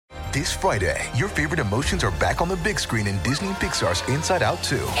This Friday, your favorite emotions are back on the big screen in Disney and Pixar's Inside Out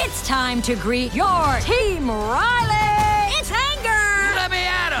 2. It's time to greet your Team Riley. It's anger. Let me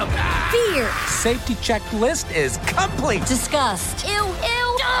at him. Fear. Safety checklist is complete. Disgust. Ew.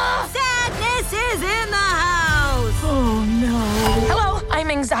 Sadness is in the house. Oh, no. Hello, I'm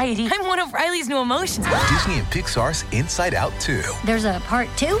anxiety. I'm one of Riley's new emotions. Disney and Pixar's Inside Out 2. There's a part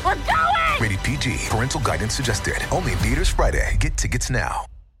 2? We're going! Rated PG. Parental guidance suggested. Only in theaters Friday. Get tickets now.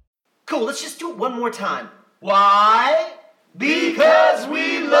 Cool, let's just do it one more time. Why? Because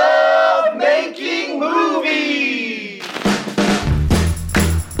we love making movies!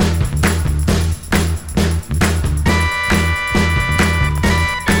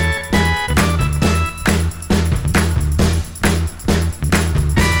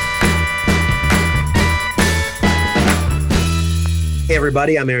 Hey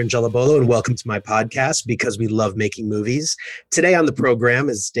everybody, I'm Aaron Gelabolo and welcome to my podcast, Because We Love Making Movies. Today on the program,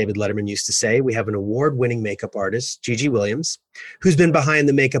 as David Letterman used to say, we have an award-winning makeup artist, Gigi Williams, who's been behind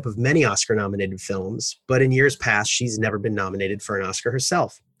the makeup of many Oscar-nominated films, but in years past, she's never been nominated for an Oscar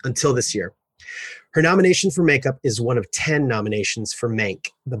herself, until this year. Her nomination for makeup is one of 10 nominations for Mank,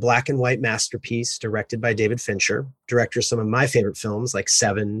 the black and white masterpiece directed by David Fincher, director of some of my favorite films like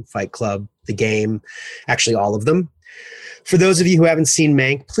Seven, Fight Club, The Game, actually all of them. For those of you who haven't seen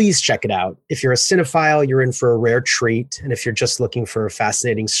Mank, please check it out. If you're a cinephile, you're in for a rare treat. And if you're just looking for a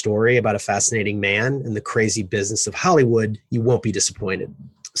fascinating story about a fascinating man and the crazy business of Hollywood, you won't be disappointed.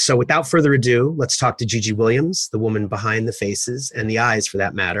 So without further ado, let's talk to Gigi Williams, the woman behind the faces and the eyes, for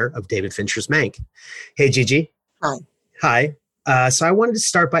that matter, of David Fincher's Mank. Hey, Gigi. Hi. So I wanted to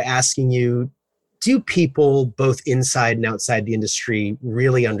start by asking you, do people both inside and outside the industry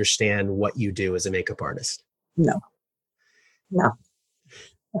really understand what you do as a makeup artist? No.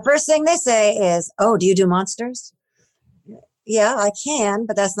 The first thing they say is, oh, do you do monsters? Yeah, I can,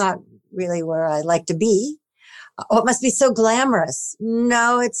 but that's not really where I like to be. Oh, it must be so glamorous.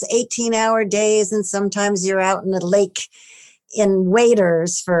 No, it's 18-hour days, and sometimes you're out in the lake in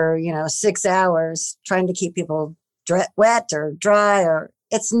waders for, 6 hours trying to keep people wet or dry. Or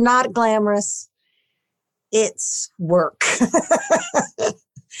it's not glamorous. It's work.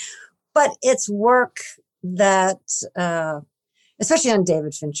 But it's work that... especially on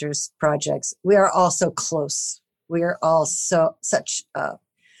David Fincher's projects, we are all so close. We are all such a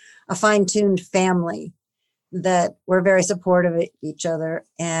fine-tuned family that we're very supportive of each other.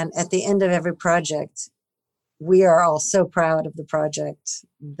 And at the end of every project, we are all so proud of the project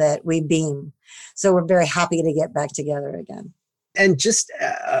that we beam. So we're very happy to get back together again. And just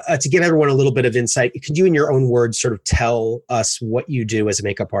to give everyone a little bit of insight, could you in your own words sort of tell us what you do as a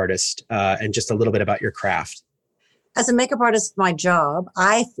makeup artist and just a little bit about your craft? As a makeup artist, my job,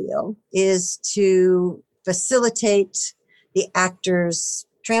 I feel, is to facilitate the actor's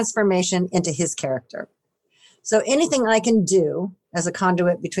transformation into his character. So anything I can do as a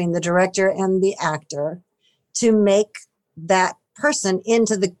conduit between the director and the actor to make that person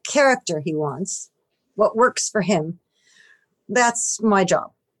into the character he wants, what works for him, that's my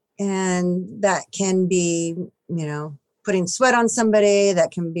job. And that can be, putting sweat on somebody,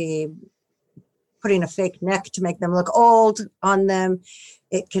 that can be putting a fake neck to make them look old on them.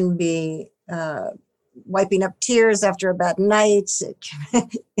 It can be wiping up tears after a bad night.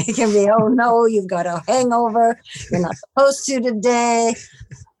 It can be, oh no, you've got a hangover. You're not supposed to today.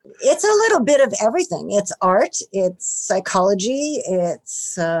 It's a little bit of everything. It's art. It's psychology.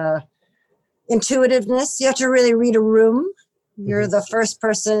 It's intuitiveness. You have to really read a room. You're the first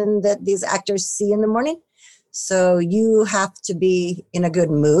person that these actors see in the morning. So you have to be in a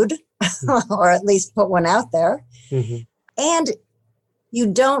good mood. Or at least put one out there. Mm-hmm. And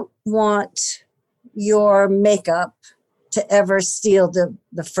you don't want your makeup to ever steal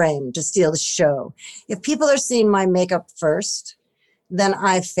the frame, to steal the show. If people are seeing my makeup first, then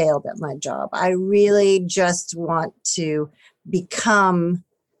I've failed at my job. I really just want to become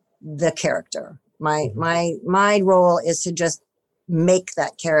the character. My role is to just make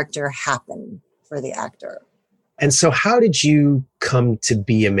that character happen for the actor. And so how did you come to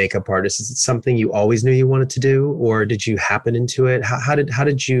be a makeup artist? Is it something you always knew you wanted to do, or did you happen into it? How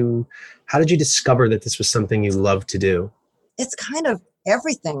did you discover that this was something you loved to do? It's kind of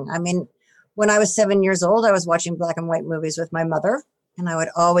everything. I mean, when I was 7 years old, I was watching black and white movies with my mother, and I would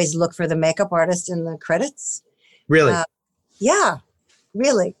always look for the makeup artist in the credits. Really? Yeah,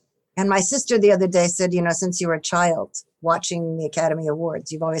 really. And my sister the other day said, since you were a child watching the Academy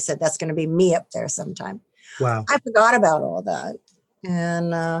Awards, you've always said that's going to be me up there sometime. Wow. I forgot about all that.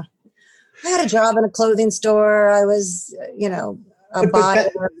 And I had a job in a clothing store. I was, body.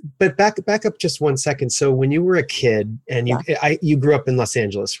 But back up just 1 second. So when you were a kid and you grew up in Los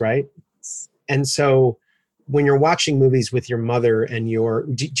Angeles, right? And so when you're watching movies with your mother and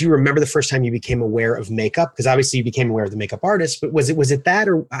do you remember the first time you became aware of makeup? Because obviously you became aware of the makeup artist, but was it that,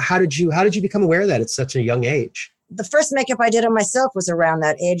 or how did you become aware of that at such a young age? The first makeup I did on myself was around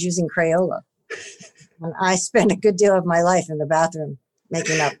that age using Crayola. And I spent a good deal of my life in the bathroom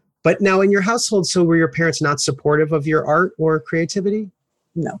making up. But now in your household, so were your parents not supportive of your art or creativity?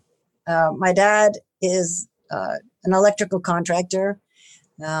 No. My dad is an electrical contractor.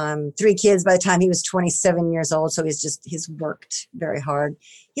 3 kids by the time he was 27 years old. So he's worked very hard.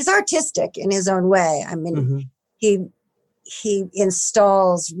 He's artistic in his own way. I mean, he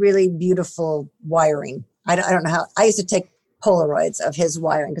installs really beautiful wiring. I don't know how. I used to take Polaroids of his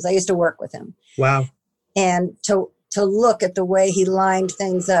wiring because I used to work with him. Wow. And to look at the way he lined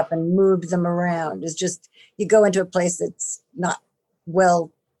things up and moved them around is just, you go into a place that's not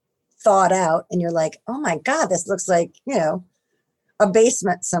well thought out and you're like, oh my God, this looks like, a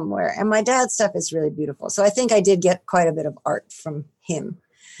basement somewhere. And my dad's stuff is really beautiful. So I think I did get quite a bit of art from him.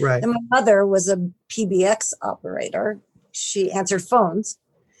 Right. And my mother was a PBX operator. She answered phones,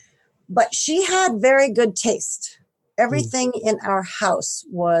 but she had very good taste. Everything in our house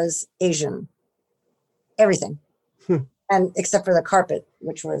was Asian. Everything. And except for the carpet,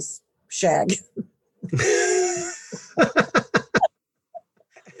 which was shag.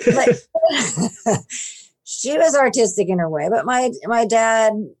 But she was artistic in her way. But my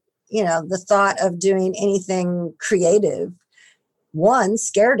dad, the thought of doing anything creative, 1,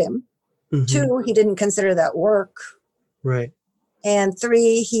 scared him. 2, he didn't consider that work. Right. And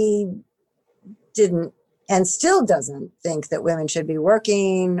 3, he didn't and still doesn't think that women should be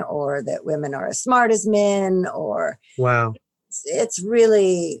working or that women are as smart as men or. Wow. It's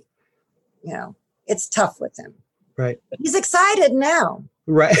really, it's tough with him. Right. But he's excited now.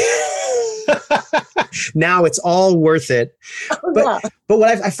 Right. Now it's all worth it. But what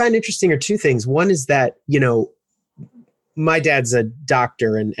I find interesting are 2 things. One is that, my dad's a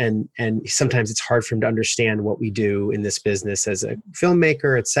doctor and sometimes it's hard for him to understand what we do in this business as a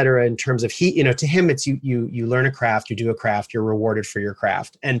filmmaker, et cetera, in terms of to him, it's you learn a craft, you do a craft, you're rewarded for your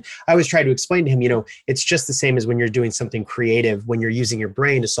craft. And I always try to explain to him, it's just the same as when you're doing something creative, when you're using your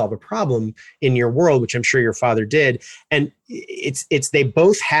brain to solve a problem in your world, which I'm sure your father did. And they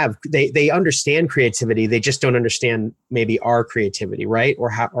both have, they understand creativity. They just don't understand maybe our creativity, right? Or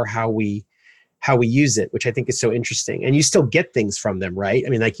how we use it, which I think is so interesting. And you still get things from them, right? I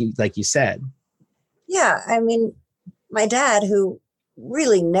mean, like you said. Yeah. I mean, my dad, who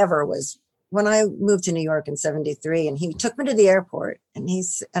really never was, when I moved to New York in 73 and he took me to the airport and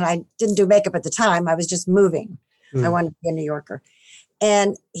I didn't do makeup at the time. I was just moving. I wanted to be a New Yorker.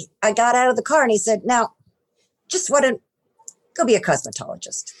 And I got out of the car and he said, now just go be a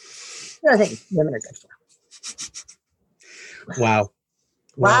cosmetologist. I think women are good for.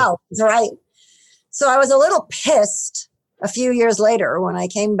 Wow. That's right. So I was a little pissed a few years later when I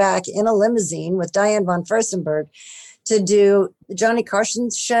came back in a limousine with Diane von Furstenberg to do the Johnny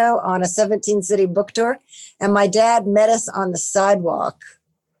Carson's show on a 17-city book tour. And my dad met us on the sidewalk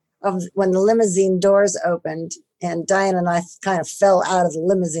when the limousine doors opened and Diane and I kind of fell out of the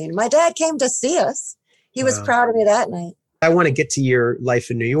limousine. My dad came to see us. He was proud of me that night. I want to get to your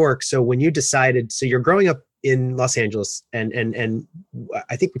life in New York. So when you decided, so you're growing up in Los Angeles, and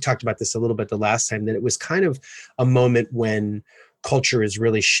I think we talked about this a little bit the last time, that it was kind of a moment when culture is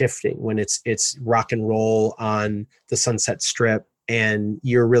really shifting, when it's rock and roll on the Sunset Strip, and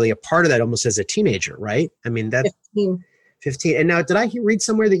you're really a part of that almost as a teenager, right? I mean, that's 15. And now, did I read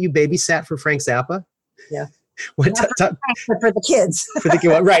somewhere that you babysat for Frank Zappa? Yeah. For the kids. For the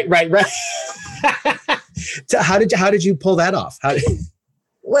kids, right. How did you pull that off?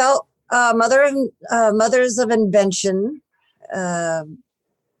 Well, Mothers of Invention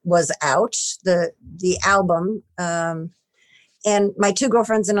was out, the album. And my 2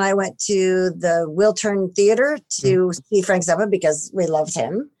 girlfriends and I went to the Wiltern Theater to see Frank Zappa because we loved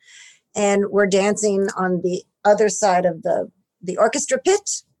him. And we're dancing on the other side of the orchestra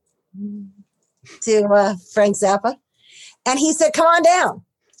pit to Frank Zappa. And he said, come on down.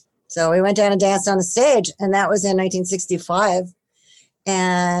 So we went down and danced on the stage. And that was in 1965.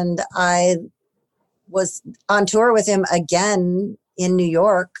 And I was on tour with him again in New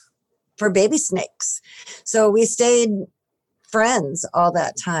York for Baby Snakes. So we stayed friends all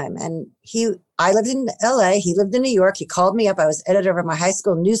that time. And I lived in LA. He lived in New York. He called me up. I was editor of my high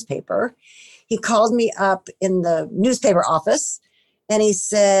school newspaper. He called me up in the newspaper office and he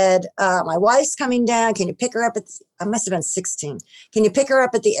said, my wife's coming down. Can you pick her up I must have been 16. Can you pick her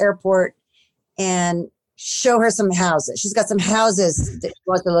up at the airport? And show her some houses. She's got some houses that she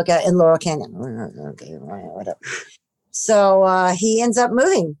wants to look at in Laurel Canyon. Okay, whatever. So he ends up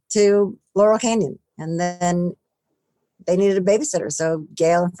moving to Laurel Canyon. And then they needed a babysitter. So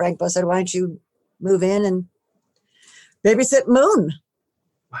Gail and Frank both said, why don't you move in and babysit Moon?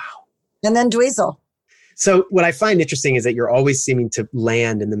 Wow. And then Dweezil. So what I find interesting is that you're always seeming to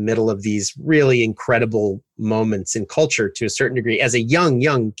land in the middle of these really incredible moments in culture to a certain degree as a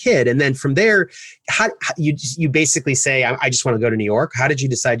young kid. And then from there, how you basically say, I just want to go to New York. How did you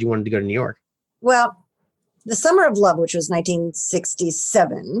decide you wanted to go to New York? Well, the Summer of Love, which was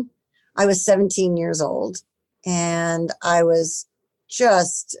 1967, I was 17 years old. And I was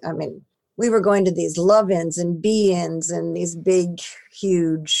we were going to these love-ins and be-ins and these big,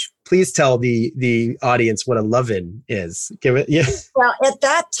 huge. Please tell the audience what a love-in is. Give it, yeah. Well, at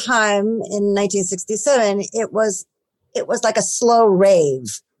that time in 1967, it was like a slow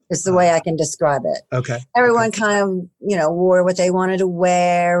rave, is the way I can describe it. Okay. Everyone kind of, wore what they wanted to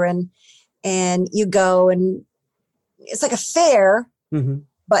wear, and you go, and it's like a fair,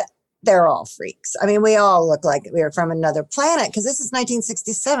 but they're all freaks. I mean, we all look like we were from another planet because this is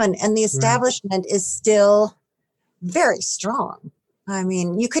 1967 and the establishment is still very strong. I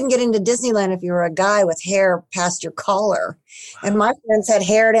mean, you couldn't get into Disneyland if you were a guy with hair past your collar. Wow. And my friends had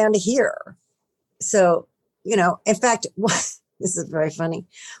hair down to here. So, in fact, this is very funny.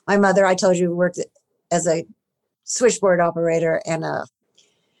 My mother, I told you, worked as a switchboard operator and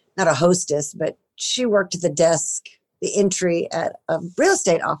not a hostess, but she worked at the desk, the entry at a real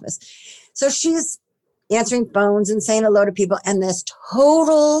estate office. So she's answering phones and saying hello to people. And this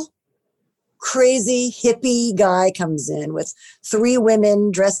total crazy hippie guy comes in with 3 women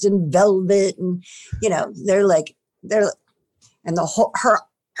dressed in velvet. And, and the whole,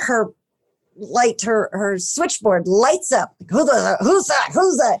 her switchboard lights up. Who's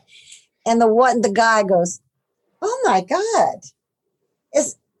that? And the guy goes, oh my God.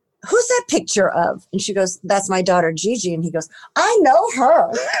 Who's that picture of? And she goes, that's my daughter, Gigi. And he goes, I know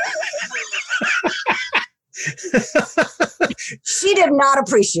her. She did not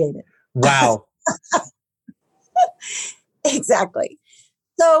appreciate it. Wow. Exactly.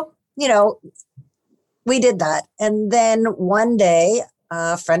 So, we did that. And then one day,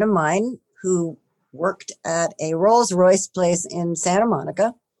 a friend of mine who worked at a Rolls-Royce place in Santa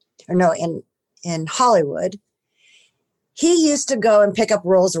Monica, in Hollywood, he used to go and pick up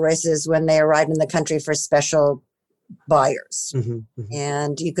Rolls Royces when they arrived in the country for special buyers.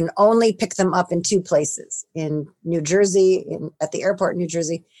 And you can only pick them up in 2 places, in New Jersey, at the airport in New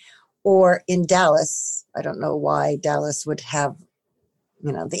Jersey, or in Dallas. I don't know why Dallas would have,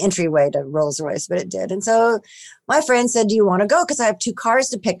 the entryway to Rolls Royce, but it did. And so my friend said, do you want to go? Because I have 2 cars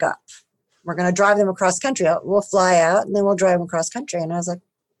to pick up. We're going to drive them across country. We'll fly out and then we'll drive them across country. And I was like,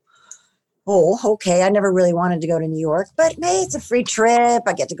 oh, okay. I never really wanted to go to New York, but hey, it's a free trip.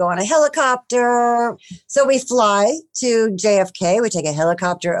 I get to go on a helicopter. So we fly to JFK. We take a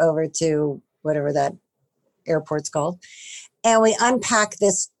helicopter over to whatever that airport's called. And we unpack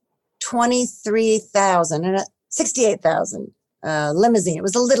this 23,000 and 68,000 limousine. It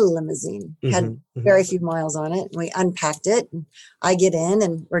was a little limousine, had very few miles on it. And we unpacked it. And I get in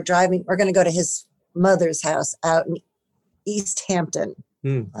and we're driving. We're going to go to his mother's house out in East Hampton. I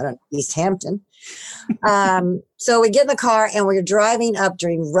don't know, East Hampton. So we get in the car and we're driving up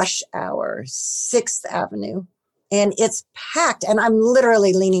during rush hour, 6th Avenue, and it's packed. And I'm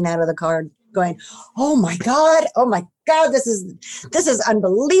literally leaning out of the car going, oh my God, this is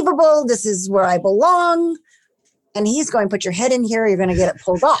unbelievable. This is where I belong. And he's going, put your head in here, you're going to get it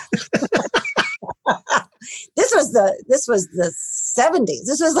pulled off. This was the 70s.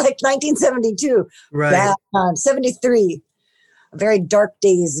 This was like 1972. Right. 73. Very dark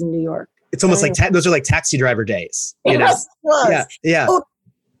days in New York. It's almost like those are like taxi driver days. Yes, it was. Yeah. Oh,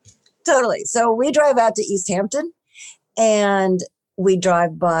 totally. So we drive out to East Hampton and we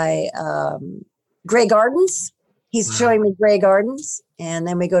drive by Grey Gardens. He's showing me Grey Gardens. And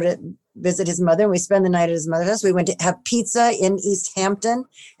then we go to visit his mother and we spend the night at his mother's house. We went to have pizza in East Hampton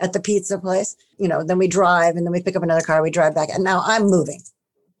at the pizza place. Then we drive and then we pick up another car. We drive back. And now I'm moving.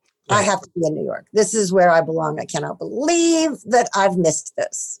 I have to be in New York. This is where I belong. I cannot believe that I've missed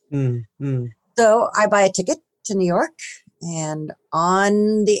this. So I buy a ticket to New York, and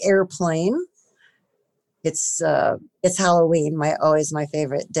on the airplane, it's Halloween, always my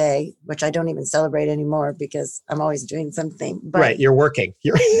favorite day, which I don't even celebrate anymore because I'm always doing something. But, right, you're working.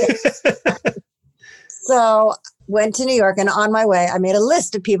 So went to New York, and on my way, I made a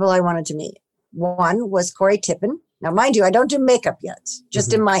list of people I wanted to meet. One was Corey Tippin. Now, mind you, I don't do makeup yet,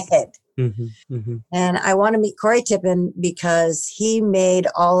 just in my head. And I want to meet Corey Tippin because he made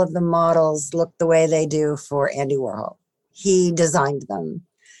all of the models look the way they do for Andy Warhol. He designed them.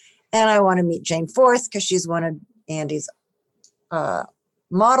 And I want to meet Jane Forth because she's one of Andy's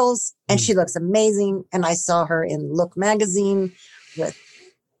models, and she looks amazing. And I saw her in Look magazine with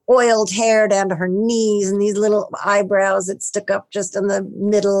oiled hair down to her knees and these little eyebrows that stuck up just in the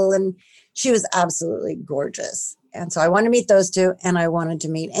middle. And she was absolutely gorgeous. And so I wanted to meet those two. And I wanted to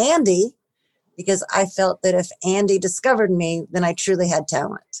meet Andy because I felt that if Andy discovered me, then I truly had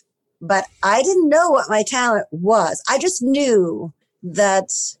talent. But I didn't know what my talent was. I just knew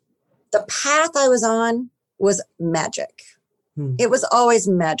that the path I was on was magic. It was always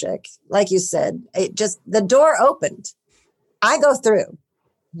magic. Like you said, the door opened. I go through,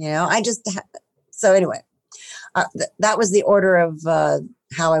 so anyway, that was the order of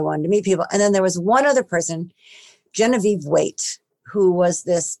how I wanted to meet people. And then there was one other person, Genevieve Waite, who was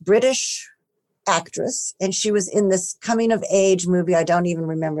this British actress. And she was in this coming of age movie. I don't even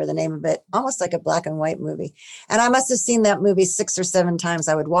remember the name of it, almost like a black and white movie. And I must have seen that movie 6 or 7 times.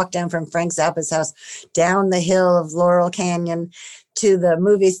 I would walk down from Frank Zappa's house, down the hill of Laurel Canyon to the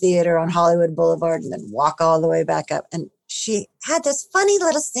movie theater on Hollywood Boulevard, and then walk all the way back up. And she had this funny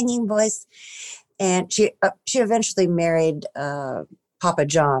little singing voice. And she eventually married Papa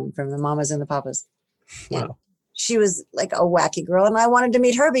John from the Mamas and the Papas. Wow. She was like a wacky girl, and I wanted to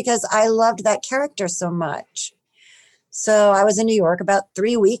meet her because I loved that character so much. So I was in New York about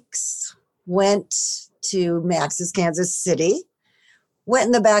 3 weeks, went to Max's Kansas City, went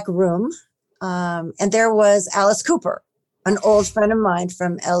in the back room, and there was Alice Cooper, an old friend of mine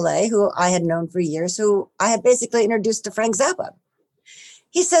from LA who I had known for years, who I had basically introduced to Frank Zappa.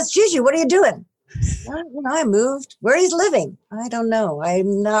 He says, Gigi, what are you doing? I moved. Where he's living? I don't know.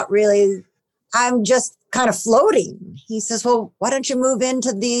 I'm just kind of floating. He says, well, why don't you move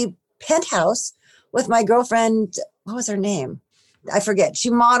into the penthouse with my girlfriend? What was her name? I forget. She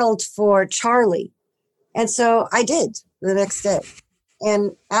modeled for Charlie. And so I did the next day.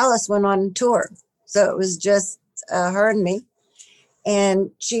 And Alice went on tour. So it was just her and me.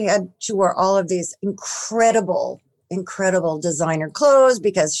 And she wore all of these incredible designer clothes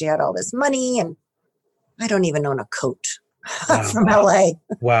because she had all this money. And I don't even own a coat from LA.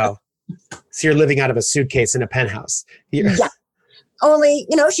 Wow. So you're living out of a suitcase in a penthouse. Yeah. Only,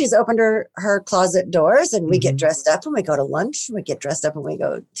 she's opened her closet doors, and we get dressed up and we go to lunch. We get dressed up and we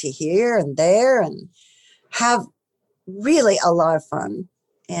go to here and there and have really a lot of fun.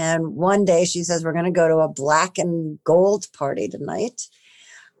 And one day she says, we're going to go to a black and gold party tonight.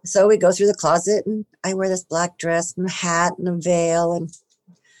 So we go through the closet, and I wear this black dress and a hat and a veil, and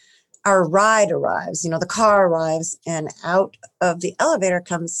our ride arrives, the car arrives, and out of the elevator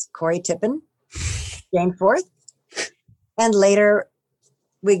comes Corey Tippin, Jane Forth. And later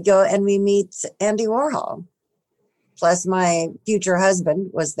we go and we meet Andy Warhol. Plus my future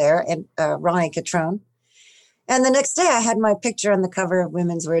husband was there, and Ronnie Catrone. And the next day I had my picture on the cover of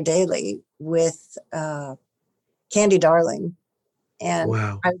Women's Wear Daily with Candy Darling. And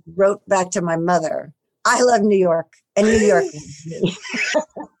wow. I wrote back to my mother, I love New York, and New York loves me.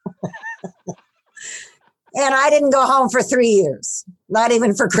 And I didn't go home for 3 years, not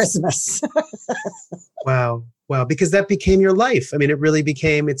even for Christmas. Wow. Because that became your life. I mean, it really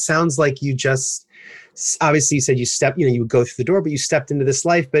became, it sounds like you just, obviously you said you stepped, you would go through the door, but you stepped into this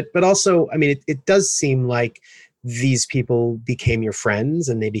life. But also, I mean, it does seem like these people became your friends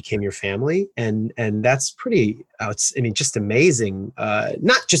and they became your family. And that's pretty, just amazing.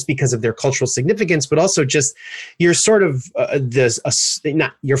 Not just because of their cultural significance, but also just you're sort of,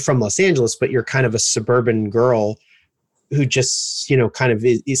 you're from Los Angeles, but you're kind of a suburban girl who just, kind of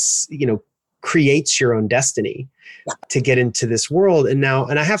is creates your own destiny to get into this world. And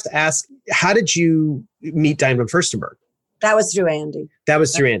I have to ask, how did you meet Diane von Furstenberg? That was through Andy.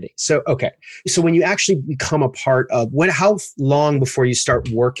 So, okay. So when you actually become a part of how long before you start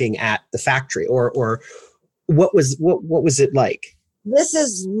working at the factory, or what was it like? This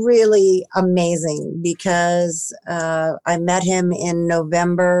is really amazing because I met him in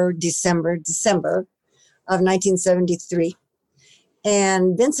December of 1973.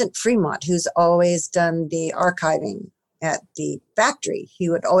 And Vincent Fremont, who's always done the archiving at the factory, he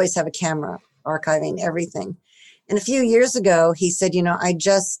would always have a camera archiving everything. And a few years ago, he said, I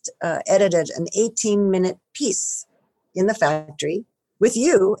just edited an 18-minute piece in the factory with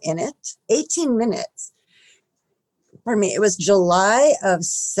you in it, 18 minutes. Pardon me, it was July of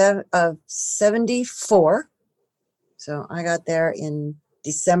 74. So I got there in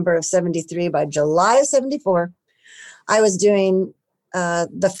December of 73. By July of 74, I was doing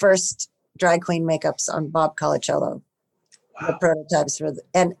the first drag queen makeups on Bob Colacello. the prototypes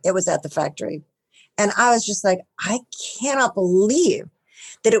and it was at the factory. And I was just like, I cannot believe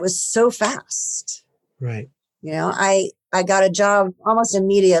that it was so fast. Right. You know, I got a job almost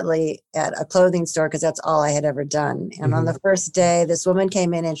immediately at a clothing store because that's all I had ever done. And on the first day, this woman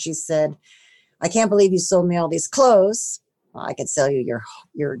came in and she said, I can't believe you sold me all these clothes. Well, I could sell you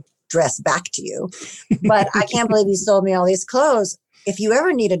your dress back to you, but I can't believe you sold me all these clothes. If you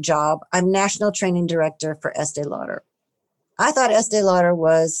ever need a job, I'm national training director for Estee Lauder. I thought Estee Lauder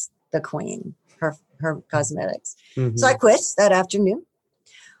was the queen, her cosmetics. So I quit that afternoon,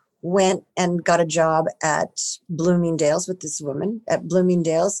 went and got a job at Bloomingdale's with this woman at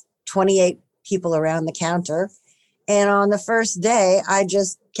Bloomingdale's, 28 people around the counter. And on the first day, I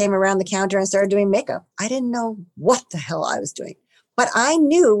just came around the counter and started doing makeup. I didn't know what the hell I was doing, but I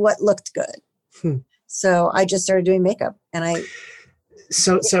knew what looked good. So I just started doing makeup and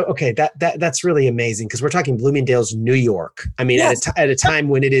So okay, that's really amazing because we're talking Bloomingdale's, New York. I mean, yes. at a time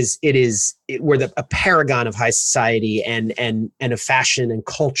when we're a paragon of high society and of fashion and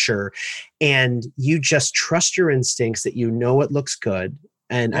culture, and you just trust your instincts that you know what looks good.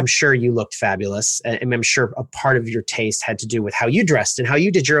 And I'm sure you looked fabulous, and I'm sure a part of your taste had to do with how you dressed and how you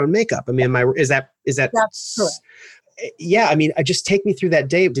did your own makeup. I mean, is that? That's correct. Yeah, I mean, just take me through that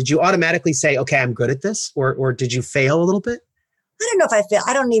day. Did you automatically say, "Okay, I'm good at this," or did you fail a little bit? I don't know if I failed.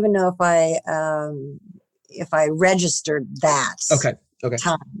 I don't even know if I registered that. Okay.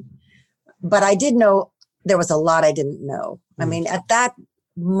 Time. But I did know there was a lot I didn't know. I mean, at that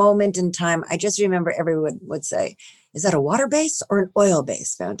moment in time, I just remember everyone would say, is that a water-based or an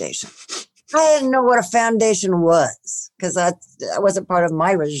oil-based foundation? I didn't know what a foundation was because that wasn't part of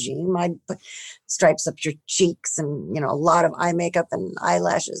my regime. I'd put stripes up your cheeks and, a lot of eye makeup and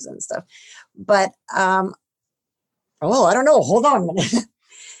eyelashes and stuff. But, I don't know. Hold on a minute.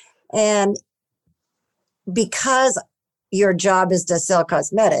 And because your job is to sell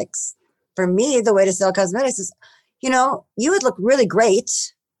cosmetics, for me, the way to sell cosmetics is, you would look really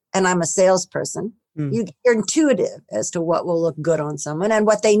great. And I'm a salesperson. You're intuitive as to what will look good on someone and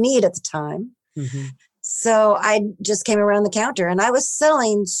what they need at the time. So I just came around the counter and I was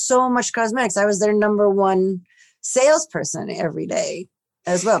selling so much cosmetics. I was their number one salesperson every day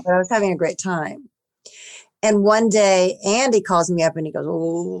as well. But I was having a great time. And one day, Andy calls me up and he goes,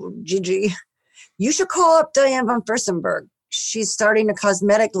 oh, Gigi, you should call up Diane von Furstenberg. She's starting a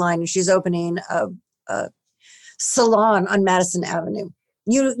cosmetic line and she's opening a salon on Madison Avenue.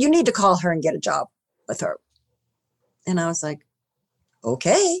 You need to call her and get a job with her. And I was like,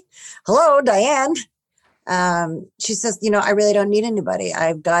 okay. Hello, Diane. She says, I really don't need anybody.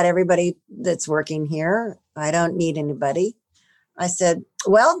 I've got everybody that's working here. I don't need anybody. I said,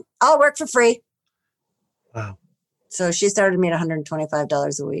 well, I'll work for free. Wow. So she started me at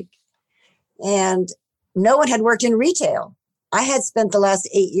 $125 a week. And no one had worked in retail. I had spent the last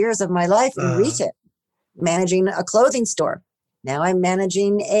 8 years of my life in retail, managing a clothing store. Now I'm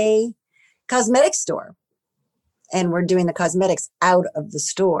managing a cosmetic store. And we're doing the cosmetics out of the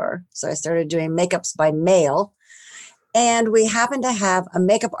store. So I started doing makeups by mail. And we happened to have a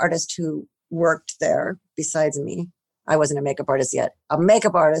makeup artist who worked there besides me. I wasn't a makeup artist yet. A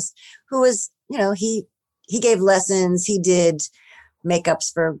makeup artist who was, he gave lessons. He did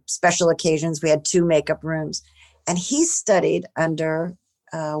makeups for special occasions. We had 2 makeup rooms. And he studied under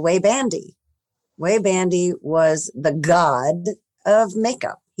Way Bandy. Way Bandy was the god of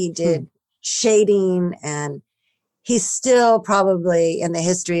makeup. He did shading, and he's still probably in the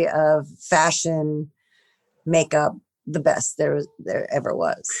history of fashion makeup the best there ever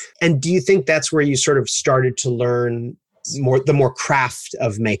was. And do you think that's where you sort of started to learn the more craft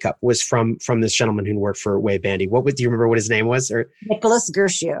of makeup was from this gentleman who worked for Way Bandy? Do you remember what his name was? Or Nicholas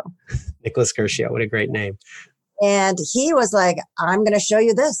Guercio. Nicholas Guercio, what a great name. And he was like, I'm going to show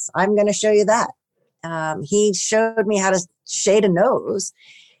you this. I'm going to show you that. He showed me how to shade a nose,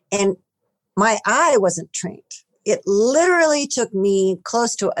 and my eye wasn't trained. It literally took me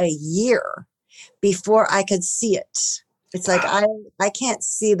close to a year before I could see it. It's like I can't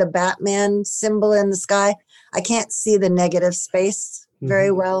see the Batman symbol in the sky. I can't see the negative space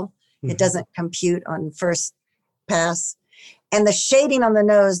very well. It doesn't compute on first pass. And the shading on the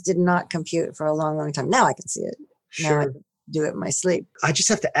nose did not compute for a long, long time. Now I can see it. Sure. Now I can do it in my sleep. I just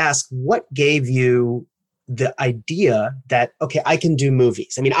have to ask, what gave you the idea that, okay, I can do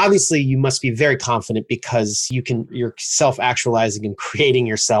movies? I mean, obviously you must be very confident because you're self-actualizing and creating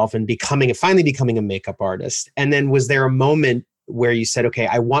yourself and finally becoming a makeup artist. And then was there a moment where you said, okay,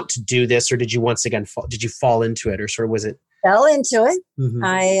 I want to do this, or did you once again did you fall into it, or sort of was it? Fell into it.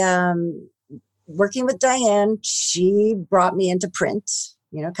 I, working with Diane, she brought me into print,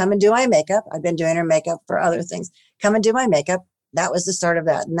 come and do my makeup. I've been doing her makeup for other things. come and do my makeup. That was the start of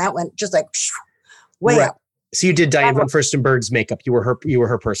that. And that went just like way Right. up. So you did Diane von Furstenberg's makeup. You were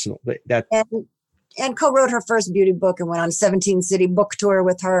her personal. That And co-wrote her first beauty book and went on 17 city book tour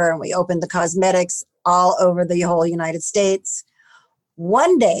with her. And we opened the cosmetics all over the whole United States.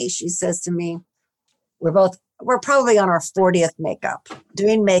 One day she says to me, we're probably on our 40th makeup,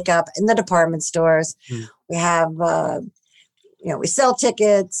 doing makeup in the department stores. We have, we sell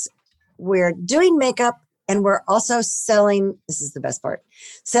tickets, we're doing makeup, and we're also selling, this is the best part,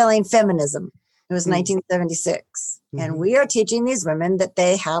 selling feminism. It was 1976. And we are teaching these women that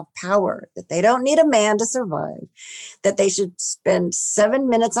they have power, that they don't need a man to survive, that they should spend 7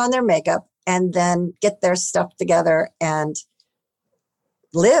 minutes on their makeup and then get their stuff together and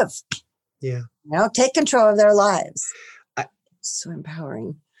live. Yeah. Take control of their lives. So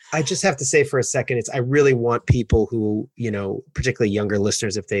empowering. I just have to say for a second, I really want people who, particularly younger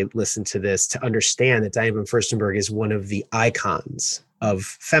listeners, if they listen to this, to understand that Diane von Furstenberg is one of the icons of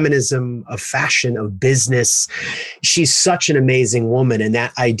feminism, of fashion, of business. She's such an amazing woman. And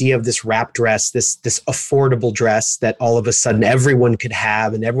that idea of this wrap dress, this affordable dress that all of a sudden everyone could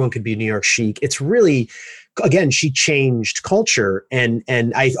have and everyone could be New York chic. It's really, again, she changed culture. And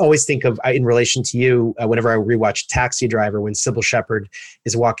I always think of, in relation to you, whenever I rewatch Taxi Driver, when Sybil Shepherd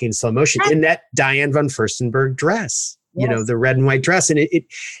is walking in slow motion in that Diane von Furstenberg dress. Yes. The red and white dress. And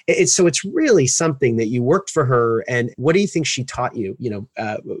so it's really something that you worked for her. And what do you think she taught you,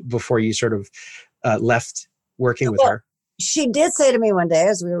 before you sort of left working with her? She did say to me one day,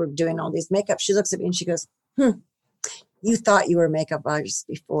 as we were doing all these makeup, she looks at me and she goes, you thought you were a makeup artist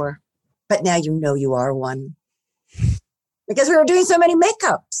before, but now you know you are one. Because we were doing so many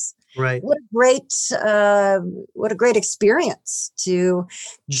makeups. Right. What a great experience to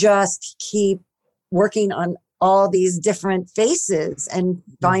just keep working on all these different faces and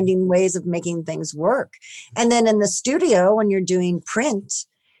finding ways of making things work. And then in the studio, when you're doing print,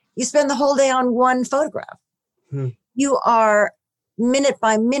 you spend the whole day on one photograph. You are minute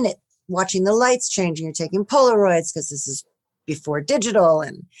by minute watching the lights changing. You're taking Polaroids because this is before digital.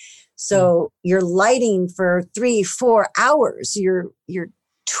 And so you're lighting for 3-4 hours. You're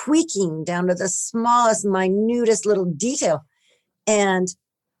tweaking down to the smallest, minutest little detail. And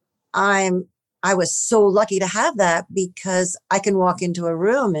I was so lucky to have that because I can walk into a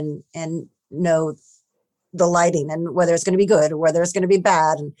room and know the lighting and whether it's going to be good or whether it's going to be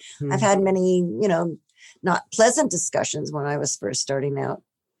bad. And I've had many, not pleasant discussions when I was first starting out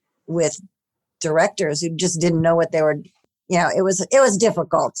with directors who just didn't know what they were, it was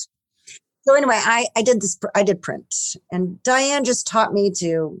difficult. So anyway, I did print, and Diane just taught me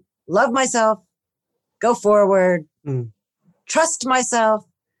to love myself, go forward, trust myself,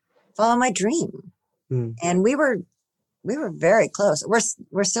 follow my dream. And we were very close.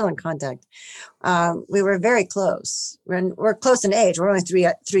 We're still in contact. We were very close. We're close in age. We're only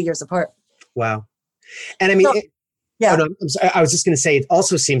 3 years apart. Wow. And I mean, yeah. I'm sorry, I was just going to say, it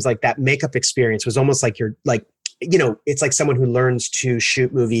also seems like that makeup experience was almost like you're like, it's like someone who learns to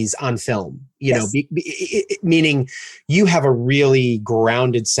shoot movies on film, meaning you have a really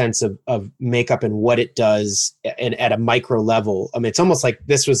grounded sense of makeup and what it does and at a micro level. I mean, it's almost like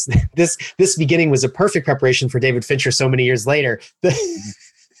this beginning was a perfect preparation for David Fincher so many years later.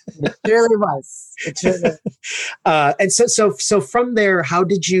 It really was. It really was. And so from there, how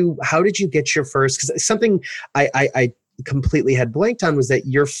did you get your first? Because something I completely had blanked on was that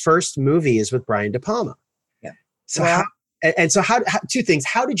your first movie is with Brian De Palma. So how two things.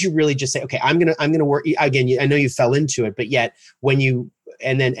 How did you really just say, okay, I'm gonna work again? I know you fell into it, but yet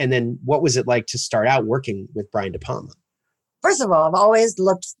and then what was it like to start out working with Brian De Palma? First of all,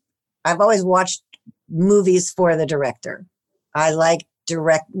 I've always watched movies for the director. I like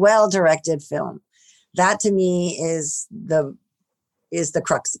well-directed film. That to me is the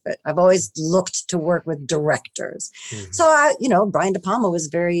crux of it. I've always looked to work with directors. So Brian De Palma was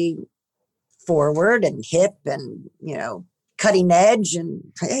very forward and hip and, cutting edge, and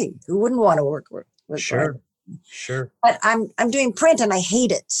hey, who wouldn't want to work with Sure. Brian? Sure. But I'm doing print and I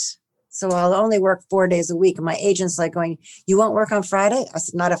hate it. So I'll only work 4 days a week. And my agent's like going, you won't work on Friday? I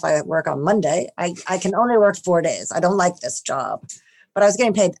said, not if I work on Monday. I can only work 4 days. I don't like this job. But I was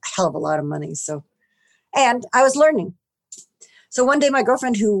getting paid a hell of a lot of money. And I was learning. So one day my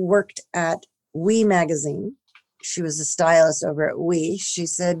girlfriend who worked at Oui magazine, she was a stylist over at Oui. She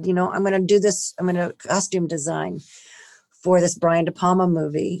said, I'm going to do this. I'm going to costume design for this Brian De Palma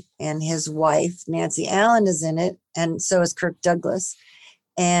movie. And his wife, Nancy Allen, is in it. And so is Kirk Douglas.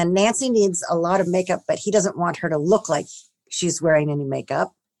 And Nancy needs a lot of makeup, but he doesn't want her to look like she's wearing any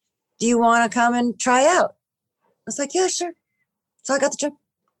makeup. Do you want to come and try out? I was like, yeah, sure. So I got the job.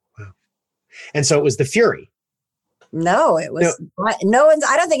 Wow. And so it was The Fury. No, it was no one's.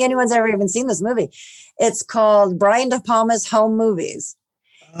 I don't think anyone's ever even seen this movie. It's called Brian De Palma's Home Movies.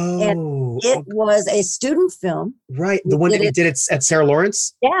 Oh, and it was a student film. Right. The one that he did it at Sarah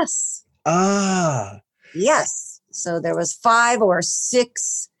Lawrence? Yes. Ah. Yes. So there was 5 or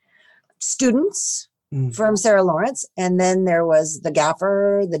 6 students from Sarah Lawrence. And then there was the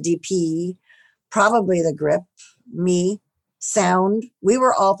gaffer, the DP, probably the grip, me, sound. We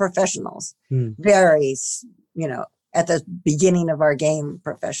were all professionals. Very, at the beginning of our game,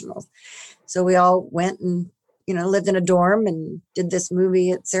 professionals. So we all went and, lived in a dorm and did this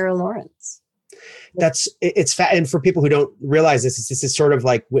movie at Sarah Lawrence. It's fat. And for people who don't realize this is sort of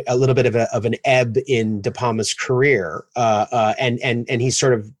like a little bit of an ebb in De Palma's career. And he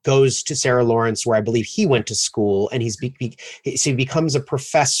sort of goes to Sarah Lawrence, where I believe he went to school, and so he becomes a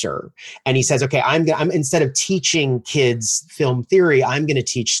professor, and he says, okay, I'm instead of teaching kids film theory, I'm going to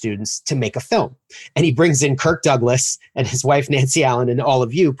teach students to make a film. And he brings in Kirk Douglas and his wife, Nancy Allen, and all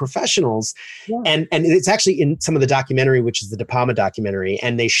of you professionals. Yeah. And it's actually in some of the documentary, which is the De Palma documentary.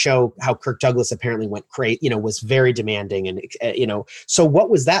 And they show how Kirk Douglas apparently went crazy, was very demanding. And, so what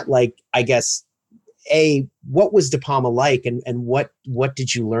was that like? I guess, what was De Palma like? And what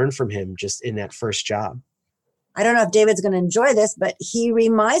did you learn from him just in that first job? I don't know if David's going to enjoy this, but he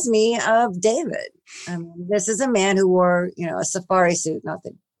reminds me of David. This is a man who wore, a safari suit, not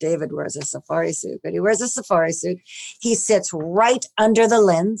that David wears a safari suit, but he wears a safari suit. He sits right under the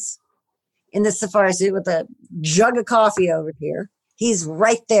lens in the safari suit with a jug of coffee over here. He's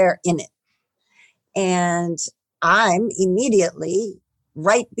right there in it. And I'm immediately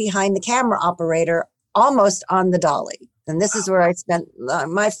right behind the camera operator, almost on the dolly. And this is where I spent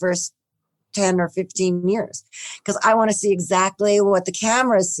my first 10 or 15 years, because I want to see exactly what the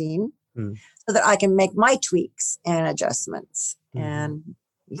camera's seen so that I can make my tweaks and adjustments. And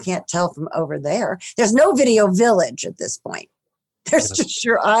you can't tell from over there. There's no video village at this point. There's just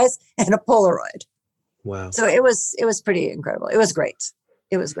your eyes and a Polaroid. Wow. So it was pretty incredible. It was great.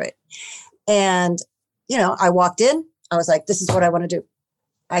 It was great. And, I walked in, I was like, this is what I want to do.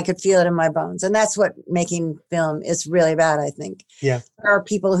 I could feel it in my bones. And that's what making film is really about, I think. Yeah. There are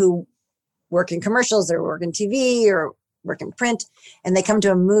people who work in commercials or work in TV or work in print, and they come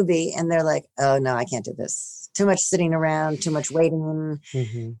to a movie and they're like, oh no, I can't do this. Too much sitting around, too much waiting,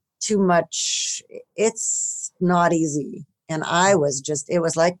 too much. It's not easy. And it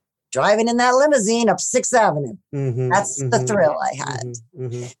was like driving in that limousine up 6th Avenue. That's the thrill I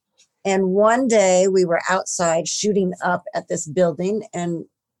had. And one day we were outside shooting up at this building, and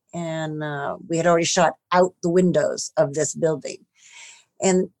we had already shot out the windows of this building.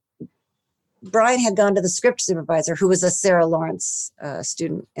 And Brian had gone to the script supervisor, who was a Sarah Lawrence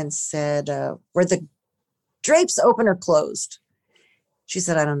student, and said, were the drapes open or closed? She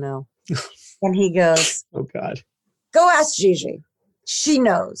said, I don't know. And he goes, oh God, go ask Gigi. She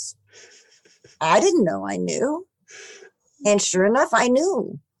knows. I didn't know I knew. And sure enough, I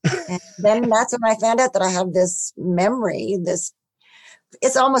knew. And then that's when I found out that I have this memory,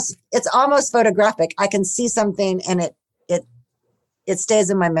 it's almost photographic. I can see something and it stays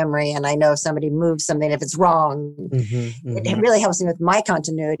in my memory, and I know if somebody moves something, if it's wrong. It really helps me with my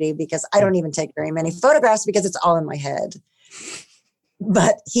continuity, because I don't even take very many photographs because it's all in my head.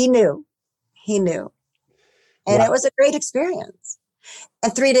 But he knew. And it was a great experience.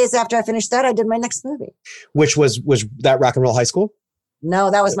 And 3 days after I finished that, I did my next movie. Which was that Rock and Roll High School?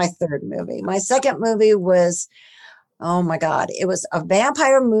 No, that was my third movie. My second movie was, oh my God, it was a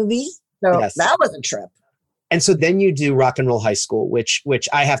vampire movie. So that was a trip. And so then you do Rock and Roll High School, which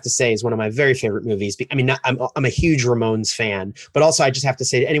I have to say is one of my very favorite movies. I mean, I'm a huge Ramones fan, but also I just have to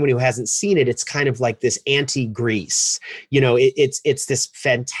say to anyone who hasn't seen it, it's kind of like this anti-Grease. It's this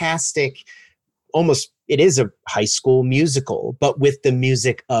fantastic, almost, it is a high school musical, but with the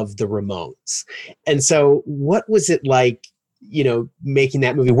music of the Ramones. And so what was it like, making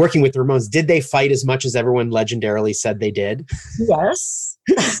that movie, working with the Ramones? Did they fight as much as everyone legendarily said they did? Yes.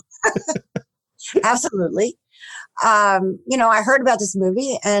 Absolutely. I heard about this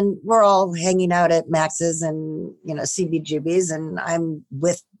movie, and we're all hanging out at Max's and, CBGB's, and I'm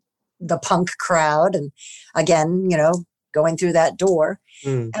with the punk crowd. And again, going through that door,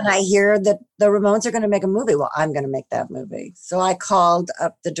 and I hear that the Ramones are going to make a movie. Well, I'm going to make that movie. So I called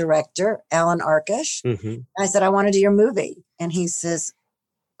up the director, Alan Arkush. I said, I want to do your movie. And he says,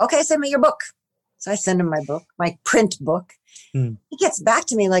 okay, send me your book. So I send him my book, my print book. He gets back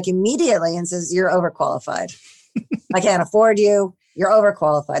to me like immediately and says, you're overqualified. I can't afford you. You're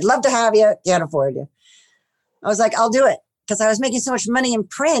overqualified. Love to have you. Can't afford you. I was like, I'll do it, because I was making so much money in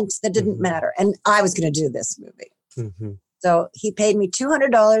print that didn't matter. And I was going to do this movie. So he paid me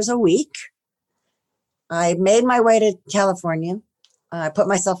 $200 a week. I made my way to California. I put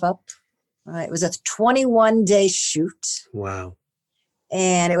myself up. It was a 21-day shoot. Wow.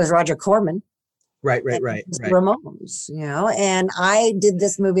 And it was Roger Corman. Right. Ramones, and I did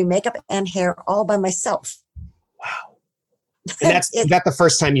this movie makeup and hair all by myself. Wow. And is that the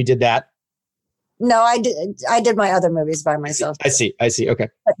first time you did that? No, I did my other movies by myself. I see. Okay.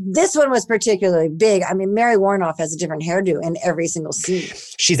 But this one was particularly big. I mean, Mary Warnoff has a different hairdo in every single scene.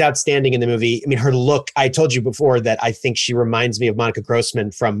 She's outstanding in the movie. I mean, her look, I told you before that I think she reminds me of Monica Grossman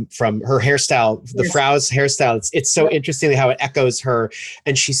from her hairstyle, the Frau's hairstyle. It's so interesting how it echoes her.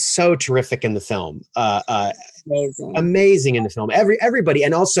 And she's so terrific in the film. Amazing in the film. Everybody.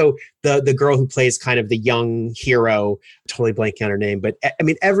 And also the girl who plays kind of the young hero, totally blanking on her name. But I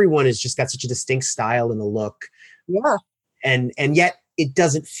mean, everyone has just got such a distinct style in the look. Yeah. And yet it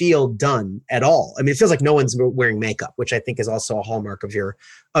doesn't feel done at all. I mean, it feels like no one's wearing makeup, which I think is also a hallmark of your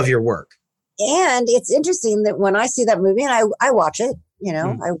work. And it's interesting that when I see that movie, and I watch it,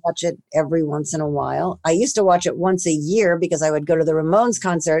 I watch it every once in a while. I used to watch it once a year because I would go to the Ramones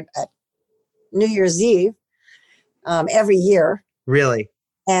concert at New Year's Eve every year. Really?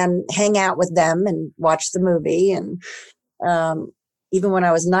 And hang out with them and watch the movie. And even when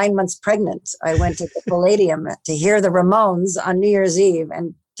I was 9 months pregnant, I went to the Palladium to hear the Ramones on New Year's Eve.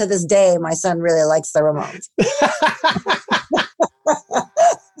 And to this day, my son really likes the Ramones.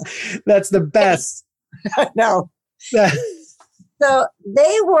 That's the best. No. So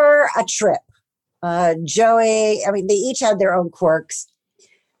they were a trip. Joey, I mean, they each had their own quirks.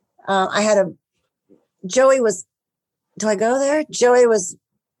 Joey was, do I go there?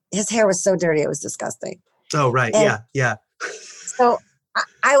 His hair was so dirty, it was disgusting. Oh, right. And yeah. So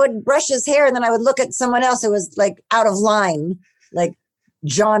I would brush his hair and then I would look at someone else who was like out of line, like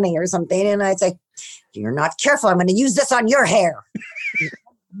Johnny or something. And I'd say, you're not careful. I'm going to use this on your hair.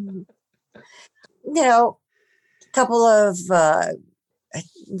 A couple of,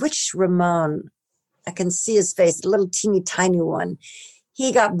 which Ramon? I can see his face, a little teeny tiny one.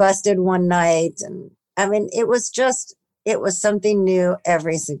 He got busted one night. And I mean, it was something new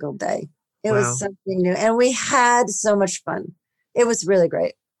every single day. It was something new. And we had so much fun. It was really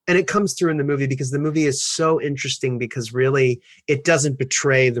great. And it comes through in the movie because the movie is so interesting because really it doesn't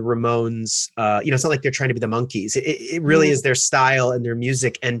betray the Ramones. It's not like they're trying to be the Monkees. It really is their style and their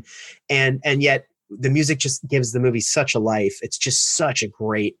music. And yet the music just gives the movie such a life. It's just such a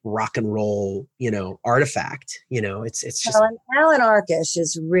great rock and roll, artifact. It's just. Well, and Alan Arkish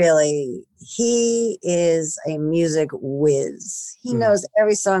he is a music whiz. He knows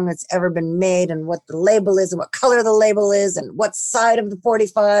every song that's ever been made and what the label is and what color the label is and what side of the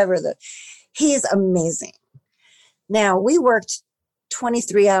 45 he's amazing. Now, we worked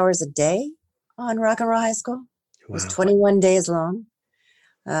 23 hours a day on Rock and Roll High School. It was 21 days long.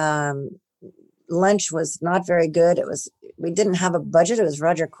 Lunch was not very good. We didn't have a budget. It was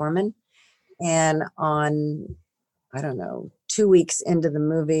Roger Corman. And on, 2 weeks into the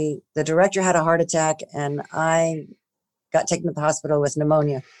movie, the director had a heart attack and I got taken to the hospital with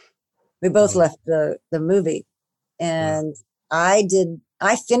pneumonia. We both left the movie. And I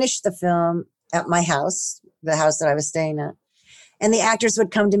finished the film at my house, the house that I was staying at. And the actors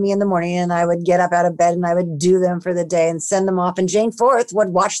would come to me in the morning and I would get up out of bed and I would do them for the day and send them off. And Jane Forth would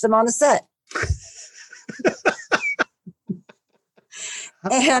watch them on the set.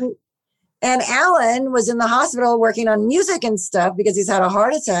 And Alan was in the hospital working on music and stuff because he's had a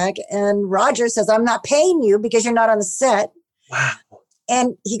heart attack. And Roger says, I'm not paying you because you're not on the set. Wow.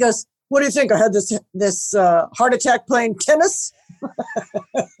 And he goes, what do you think? I had this heart attack playing tennis?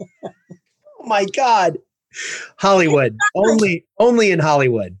 Oh my God. Hollywood. only in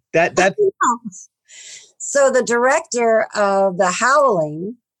Hollywood. That. So the director of The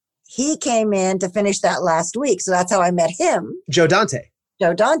Howling, he came in to finish that last week. So that's how I met him. Joe Dante.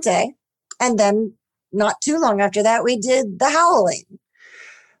 And then not too long after that, we did The Howling.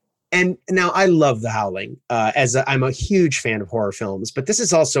 And now I love The Howling I'm a huge fan of horror films, but this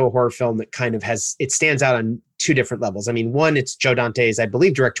is also a horror film that kind of it stands out on two different levels. I mean, one, it's Joe Dante's, I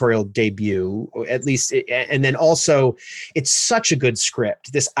believe, directorial debut, at least. And then also it's such a good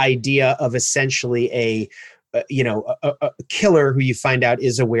script. This idea of essentially a killer who you find out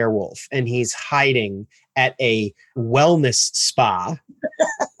is a werewolf and he's hiding at a wellness spa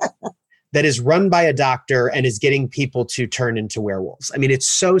that is run by a doctor and is getting people to turn into werewolves. I mean, it's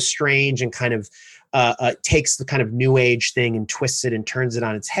so strange and kind of takes the kind of new age thing and twists it and turns it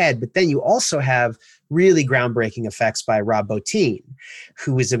on its head. But then you also have really groundbreaking effects by Rob Bottin,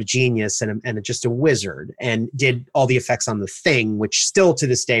 who is a genius and just a wizard and did all the effects on The Thing, which still to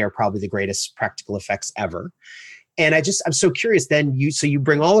this day are probably the greatest practical effects ever. And I'm so curious then you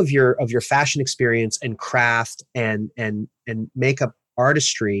bring all of your fashion experience and craft and makeup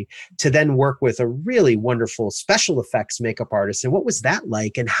artistry to then work with a really wonderful special effects makeup artist. And what was that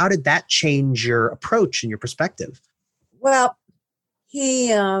like? And how did that change your approach and your perspective? Well, he,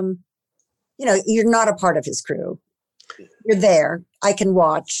 you're not a part of his crew. You're there. I can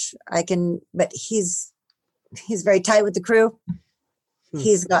watch. But he's very tight with the crew.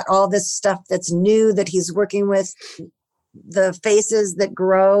 He's got all this stuff that's new that he's working with, the faces that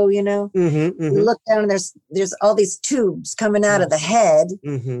grow, You look down and there's all these tubes coming out of the head,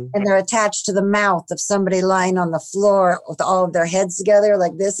 and they're attached to the mouth of somebody lying on the floor with all of their heads together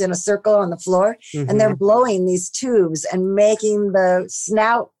like this in a circle on the floor. And they're blowing these tubes and making the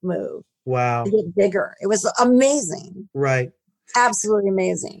snout move. Wow. To get bigger. It was amazing. Right. Absolutely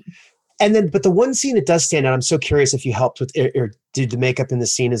amazing. And then, but the one scene that does stand out, I'm so curious if you helped with or did the makeup in the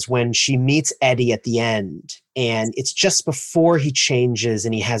scene, is when she meets Eddie at the end. And it's just before he changes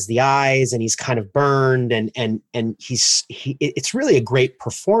and he has the eyes and he's kind of burned and it's really a great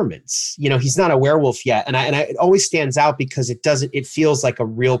performance. He's not a werewolf yet. And it always stands out because it feels like a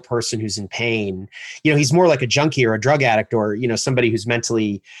real person who's in pain. He's more like a junkie or a drug addict or, somebody who's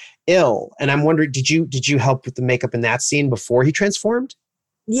mentally ill. And I'm wondering, did you help with the makeup in that scene before he transformed?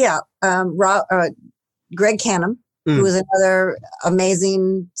 Yeah. Greg Canham, who is another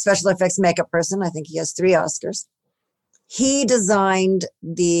amazing special effects makeup person. I think he has 3 Oscars. He designed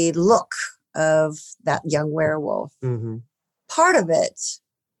the look of that young werewolf. Part of it,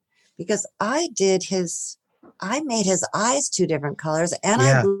 because I made his eyes 2 different colors and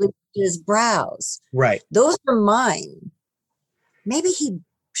I bleached his brows. Right. Those are mine. Maybe he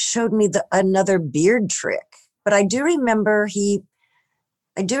showed me another beard trick, but I do remember him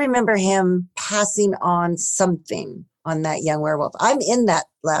passing on something on that young werewolf. I'm in that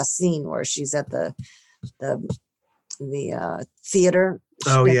last scene where she's at the theater.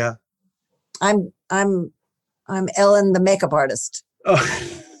 Oh yeah. I'm Ellen, the makeup artist.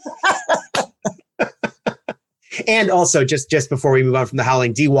 Oh. And also, just before we move on from The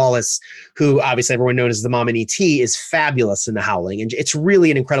Howling, Dee Wallace, who obviously everyone knows as the mom in E.T., is fabulous in The Howling. And it's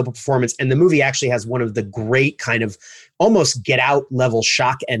really an incredible performance. And the movie actually has one of the great kind of almost Get Out level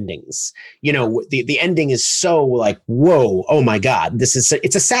shock endings. The ending is so like, whoa, oh my God,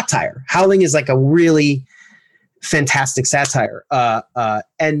 it's a satire. Howling is like a really fantastic satire.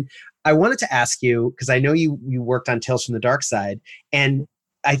 And I wanted to ask you, because I know you worked on Tales from the Dark Side, and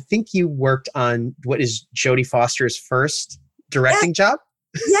I think you worked on what is Jodie Foster's first directing job?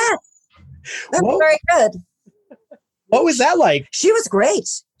 Yes. That's very good. What was that like? She was great.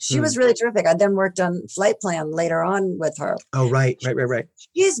 She was really terrific. I then worked on Flight Plan later on with her. Oh, right.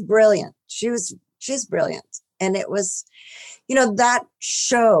 She's brilliant. She's brilliant. And it was, that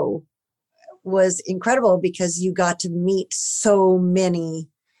show was incredible because you got to meet so many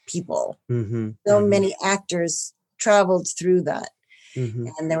people. So many actors traveled through that.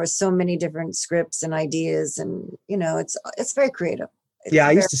 And there were so many different scripts and ideas, and it's very creative.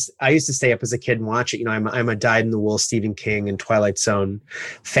 I used to stay up as a kid and watch it. I'm a dyed-in-the-wool Stephen King and Twilight Zone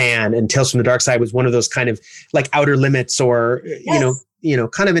fan, and Tales from the Dark Side was one of those kind of like Outer Limits or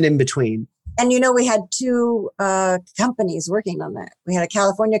kind of an in between. And we had 2 companies working on that. We had a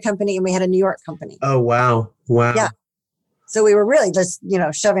California company and we had a New York company. Oh wow! Yeah. So we were really just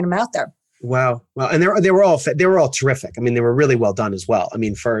shoving them out there. Wow. Well, and they were all terrific. I mean, they were really well done as well. I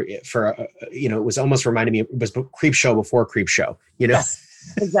mean, for it was almost reminding me, it was Creepshow before Creepshow, Yes,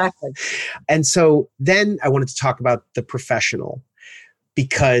 exactly. And so then I wanted to talk about The Professional,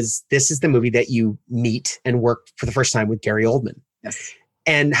 because this is the movie that you meet and work for the first time with Gary Oldman. Yes.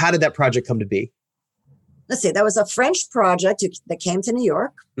 And how did that project come to be? Let's see. That was a French project that came to New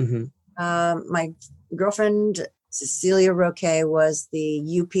York. My girlfriend, Cecilia Roquet, was the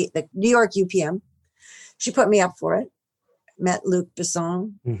New York UPM. She put me up for it. Met Luc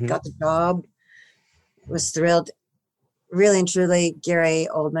Besson, got the job. Was thrilled. Really and truly, Gary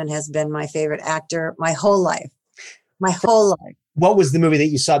Oldman has been my favorite actor my whole life. What was the movie that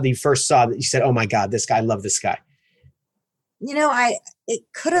you first saw that you said, "Oh my God, this guy, I love this guy"? It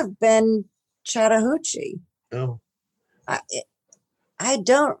could have been Chattahoochee. Oh, I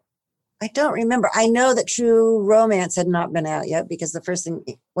don't remember. I know that True Romance had not been out yet, because the first thing,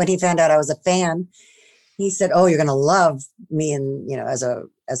 when he found out I was a fan, he said, "Oh, you're going to love me," and as a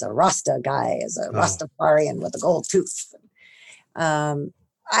Rasta guy, as a Rastafarian with a gold tooth.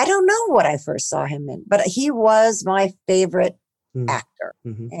 I don't know what I first saw him in, but he was my favorite actor,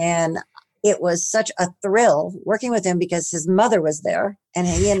 and it was such a thrill working with him because his mother was there, and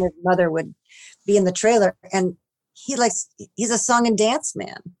he and his mother would be in the trailer, and he's a song and dance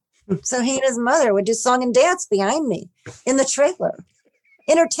man. So he and his mother would do song and dance behind me in the trailer,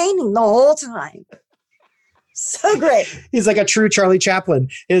 entertaining the whole time. So great. He's like a true Charlie Chaplin.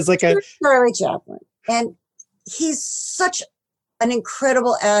 He's like a Charlie Chaplin. And he's such an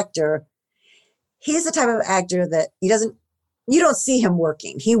incredible actor. He's the type of actor that you don't see him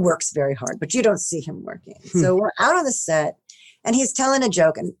working. He works very hard, but you don't see him working. So we're out on the set and he's telling a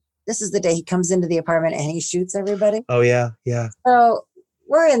joke. And this is the day he comes into the apartment and he shoots everybody. Oh, yeah. Yeah. So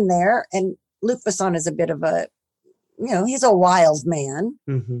we're in there and Luc Besson is a bit of a, he's a wild man.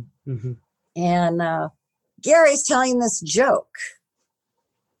 Mm-hmm. Mm-hmm. And Gary's telling this joke.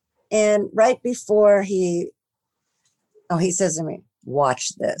 And right before he says to me, watch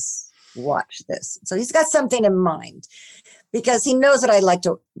this. So he's got something in mind because he knows that I like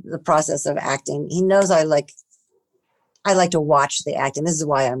the process of acting. He knows I like to watch the acting. This is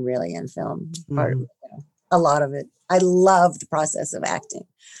why I'm really in film. A lot of it. I love the process of acting.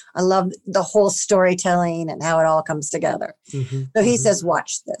 I love the whole storytelling and how it all comes together. Mm-hmm. So he says,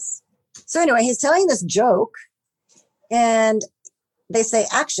 watch this. So anyway, he's telling this joke and they say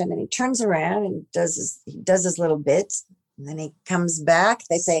action and he turns around and does his little bit. And then he comes back.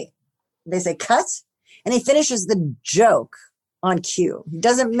 They say cut and he finishes the joke on cue. He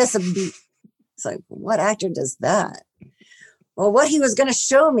doesn't miss a beat. It's like, what actor does that? Well, what he was going to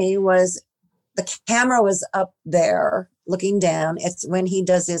show me was the camera was up there looking down. It's when he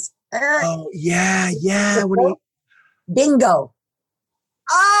does his. Oh, yeah. Bingo.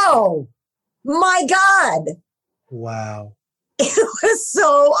 Oh, my God. Wow. It was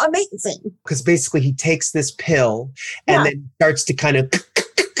so amazing. Because basically he takes this pill and then starts to kind of,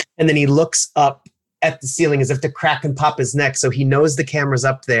 and then he looks up at the ceiling as if to crack and pop his neck. So he knows the camera's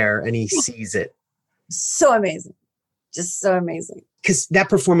up there and he sees it. So amazing. Just so amazing. Because that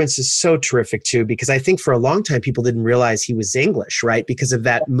performance is so terrific too, because I think for a long time, people didn't realize he was English, right? Because of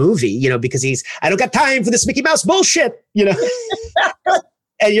that movie, because I don't got time for this Mickey Mouse bullshit,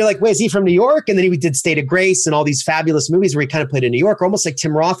 And you're like, wait, is he from New York? And then he did State of Grace and all these fabulous movies where he kind of played in New York, almost like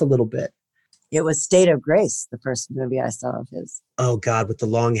Tim Roth a little bit. It was State of Grace, the first movie I saw of his. Oh God, with the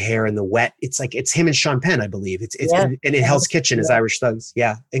long hair and the wet. It's him and Sean Penn, I believe. It's and in Hell's Kitchen as Irish Thugs.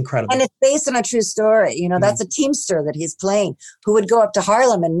 Yeah, incredible. And it's based on a true story. That's a Teamster that he's playing who would go up to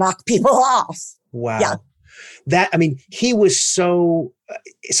Harlem and knock people off. Wow. Yeah. He was so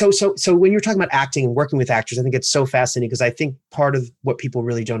when you're talking about acting and working with actors, I think it's so fascinating because I think part of what people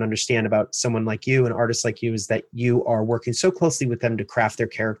really don't understand about someone like you, an artist like you, is that you are working so closely with them to craft their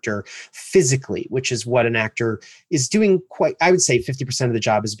character physically, which is what an actor is doing. I would say 50% of the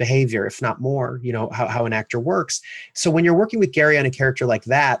job is behavior, if not more, how an actor works. So when you're working with Gary on a character like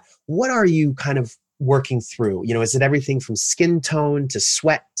that, what are you kind of working through? Is it everything from skin tone to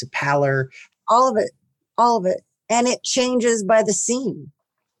sweat to pallor? All of it. And it changes by the scene.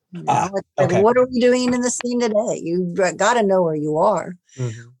 Okay. What are we doing in the scene today? You got to know where you are,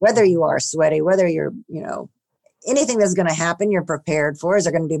 whether you are sweaty, whether you're, anything that's going to happen, you're prepared for. Is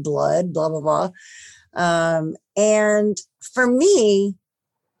there going to be blood, blah, blah, blah. And for me,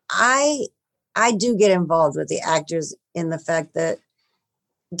 I do get involved with the actors in the fact that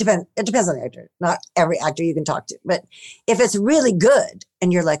it depends on the actor. Not every actor you can talk to, but if it's really good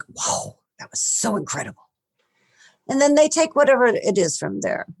and you're like, whoa, that was so incredible. And then they take whatever it is from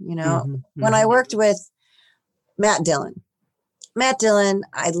there. When I worked with Matt Dillon,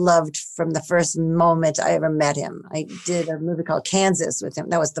 I loved from the first moment I ever met him. I did a movie called Kansas with him.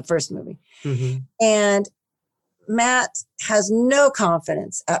 That was the first movie. Mm-hmm. And Matt has no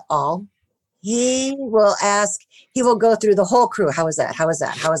confidence at all. He will go through the whole crew. How was that? How was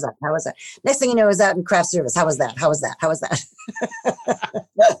that? How was that? How was that? Next thing you know is out in craft service. How was that? How was that? How was that?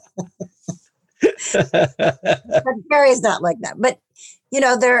 But Gary's not like that. But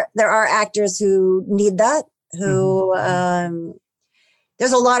there are actors who need that. Who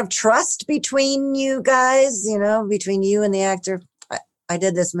there's a lot of trust between you guys. Between you and the actor. I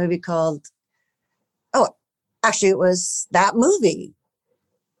did this movie called. Oh, actually, it was that movie.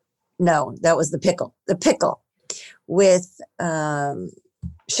 No, that was The Pickle. The Pickle with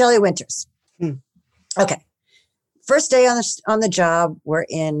Shelley Winters. Okay. First day on the job, we're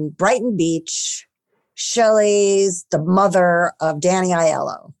in Brighton Beach. Shelley's the mother of Danny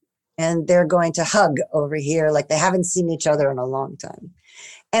Aiello. And they're going to hug over here like they haven't seen each other in a long time.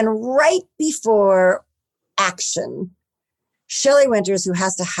 And right before action, Shelley Winters, who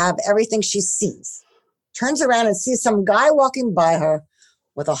has to have everything she sees, turns around and sees some guy walking by her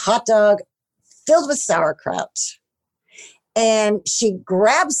with a hot dog filled with sauerkraut. And she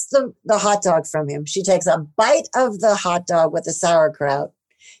grabs the hot dog from him. She takes a bite of the hot dog with the sauerkraut,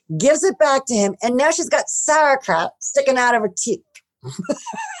 gives it back to him, and now she's got sauerkraut sticking out of her teeth.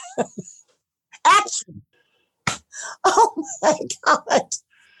 Action. Oh my God.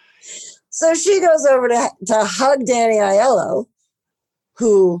 So she goes over to hug Danny Aiello,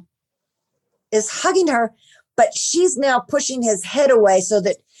 who is hugging her, but she's now pushing his head away so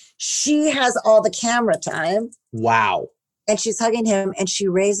that she has all the camera time. Wow. And she's hugging him and she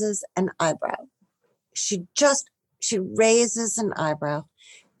raises an eyebrow. She raises an eyebrow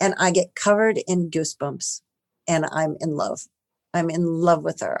and I get covered in goosebumps and I'm in love. I'm in love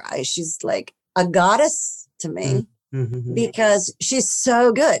with her. She's like a goddess to me because she's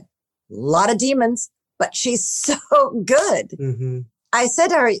so good. A lot of demons, but she's so good. I said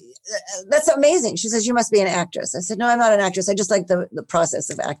to her, that's amazing. She says, you must be an actress. I said, no, I'm not an actress. I just like the process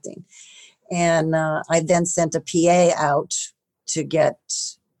of acting. And I then sent a PA out to get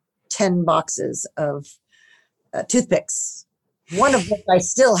 10 boxes of toothpicks, one of which I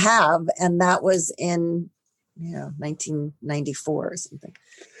still have. And that was in 1994 or something.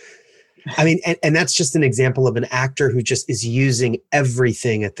 I mean, and that's just an example of an actor who just is using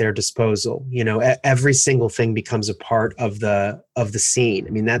everything at their disposal. Every single thing becomes a part of the scene.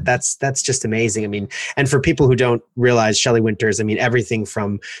 I mean, that's just amazing. I mean, and for people who don't realize Shelley Winters, I mean, everything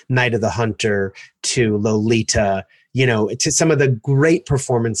from Night of the Hunter to Lolita, to some of the great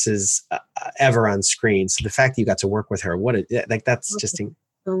performances ever on screen. So the fact that you got to work with her, that's just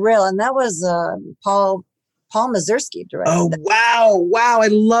for real. And that was Paul Mazursky directed. Oh, wow. I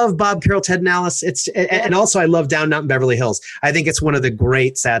love Bob Carroll, Ted and Alice. And also I love Down Out in Beverly Hills. I think it's one of the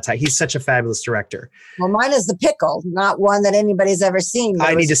great satire. He's such a fabulous director. Well, mine is The Pickle, not one that anybody's ever seen.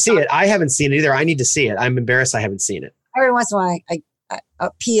 I need to see it. I haven't seen it either. I need to see it. I'm embarrassed I haven't seen it. Every once in a while, a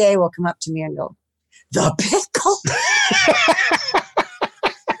PA will come up to me and go, The Pickle?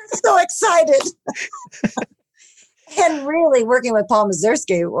 So excited. And really working with Paul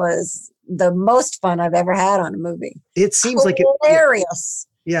Mazursky was the most fun I've ever had on a movie. It seems like hilarious.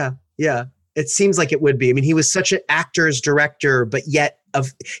 Yeah. It seems like it would be. I mean, he was such an actor's director, but yet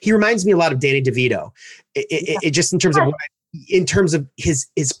he reminds me a lot of Danny DeVito. It just in terms of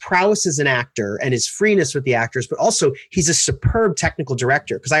his prowess as an actor and his freeness with the actors, but also he's a superb technical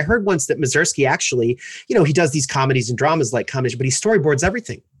director. Because I heard once that Mazursky actually, he does these comedies and dramas like comedies, but he storyboards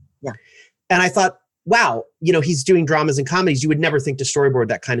everything. Yeah. And I thought, wow, he's doing dramas and comedies. You would never think to storyboard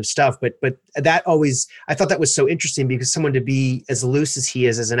that kind of stuff. But that always, I thought that was so interesting because someone to be as loose as he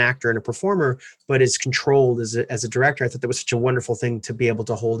is as an actor and a performer, but as controlled as a director, I thought that was such a wonderful thing to be able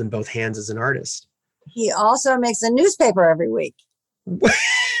to hold in both hands as an artist. He also makes a newspaper every week with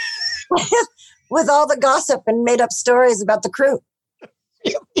all the gossip and made up stories about the crew.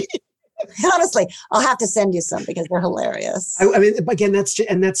 Honestly, I'll have to send you some because they're hilarious. I mean, again,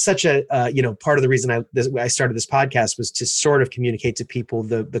 that's such a part of the reason I started this podcast was to sort of communicate to people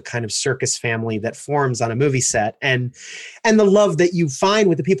the kind of circus family that forms on a movie set and the love that you find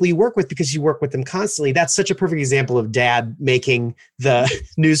with the people you work with because you work with them constantly. That's such a perfect example of Dad making the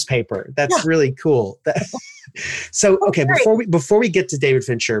newspaper. That's really cool. So, okay, before we get to David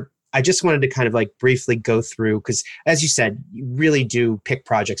Fincher, I just wanted to kind of briefly go through, because as you said, you really do pick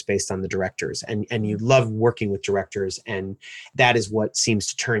projects based on the directors and you love working with directors. And that is what seems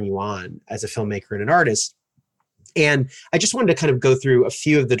to turn you on as a filmmaker and an artist. And I just wanted to kind of go through a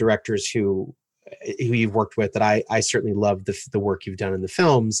few of the directors who you've worked with that I certainly love the work you've done in the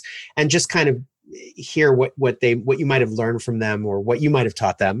films and just kind of hear what you might have learned from them or what you might have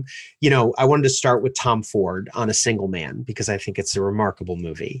taught them. I wanted to start with Tom Ford on A Single Man, because I think it's a remarkable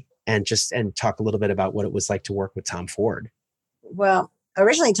movie. And talk a little bit about what it was like to work with Tom Ford. Well,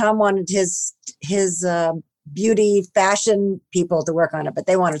 originally Tom wanted his beauty fashion people to work on it, but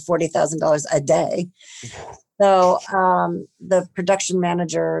they wanted $40,000 a day. So the production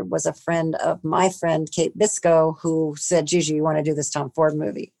manager was a friend of my friend, Kate Biscoe, who said, Gigi, you want to do this Tom Ford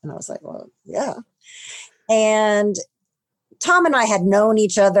movie? And I was like, well, yeah. And Tom and I had known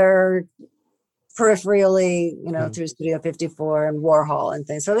each other peripherally, through Studio 54 and Warhol and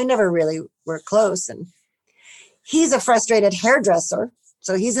things. So we never really were close. And he's a frustrated hairdresser.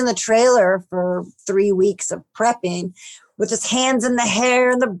 So he's in the trailer for 3 weeks of prepping with his hands in the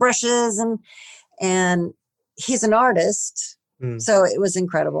hair and the brushes. And he's an artist. So it was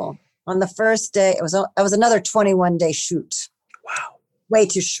incredible. On the first day, it was another 21-day shoot. Wow. Way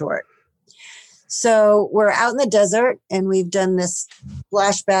too short. So we're out in the desert and we've done this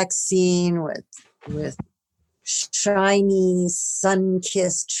flashback scene with shiny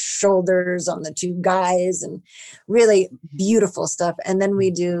sun-kissed shoulders on the two guys and really beautiful stuff. And then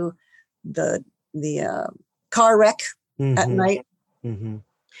we do the car wreck at night. Mm-hmm.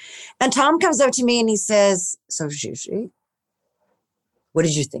 And Tom comes up to me and he says, so Gigi, what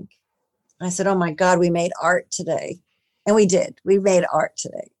did you think? I said, oh my God, we made art today. And we did. We made art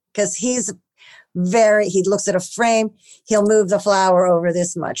today because he looks at a frame. He'll move the flower over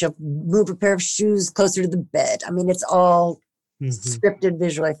this much. He'll move a pair of shoes closer to the bed. I mean, it's all scripted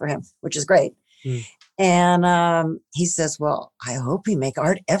visually for him, which is great. Mm. And he says, well, I hope we make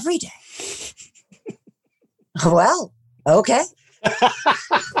art every day. Well, okay.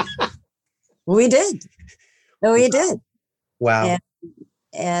 We did. We did. Wow.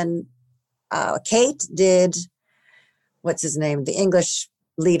 And Kate did, what's his name? The English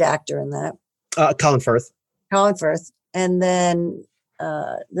lead actor in that. Colin Firth. Colin Firth. And then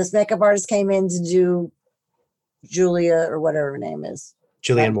this makeup artist came in to do Julia or whatever her name is.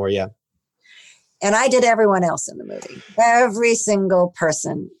 Julianne Moore, yeah. And I did everyone else in the movie. Every single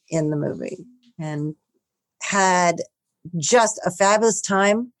person in the movie. And had just a fabulous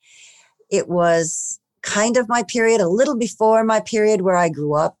time. It was kind of my period, a little before my period where I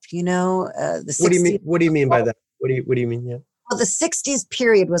grew up, the 60s. What do you mean by that? What do you mean? Yeah. Well, the 60s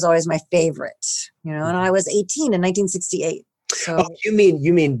period was always my favorite, and I was 18 in 1968. So you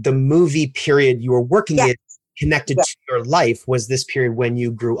mean the movie period you were working in connected to your life was this period when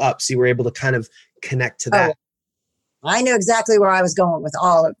you grew up. So you were able to kind of connect to that. I knew exactly where I was going with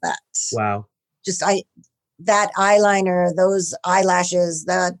all of that. Wow. That eyeliner, those eyelashes,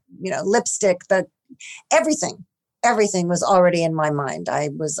 that, lipstick, everything was already in my mind. I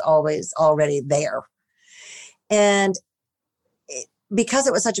was always already there. And because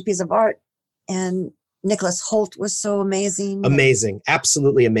it was such a piece of art, and Nicholas Hoult was so amazing. Amazing.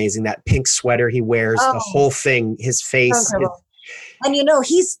 Absolutely amazing. That pink sweater he wears, the whole thing, his face. And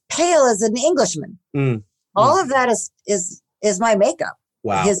he's pale as an Englishman. All of that is my makeup.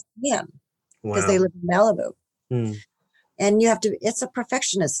 Wow. His skin. Because they live in Malibu. And it's a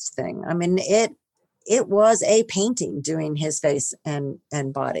perfectionist thing. I mean, it was a painting doing his face and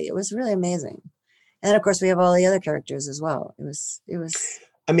body. It was really amazing. And of course we have all the other characters as well. It was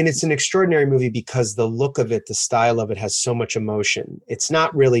I mean, it's an extraordinary movie because the look of it, the style of it has so much emotion. It's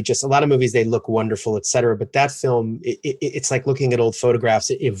not really just a lot of movies, they look wonderful, et cetera. But that film, it's like looking at old photographs.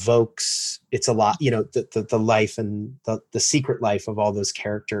 It evokes, it's a lot, the life and the secret life of all those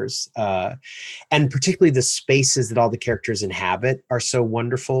characters. And particularly the spaces that all the characters inhabit are so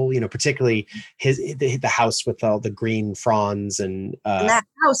wonderful, particularly the house with all the green fronds. And that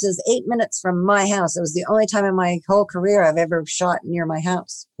house is 8 minutes from my house. It was the only time in my whole career I've ever shot near my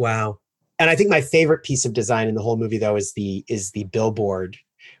house. Wow. And I think my favorite piece of design in the whole movie, though, is the billboard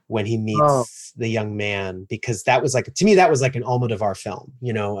when he meets the young man, because that was to me, that was like an Almodovar film.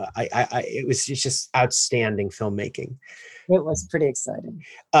 It's just outstanding filmmaking. It was pretty exciting.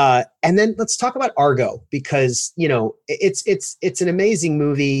 And then let's talk about Argo, because, it's an amazing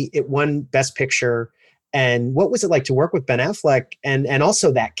movie. It won Best Picture. And what was it like to work with Ben Affleck and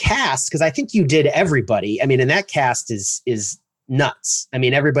also that cast? Because I think you did everybody. I mean, and that cast is nuts. I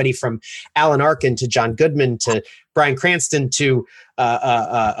mean, everybody from Alan Arkin to John Goodman to Bryan Cranston to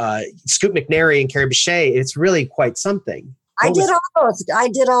Scoot McNairy and Carrie Bechet. It's really quite something. I did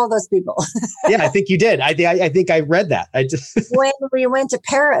all those people. Yeah, I think you did. I think I read that. When we went to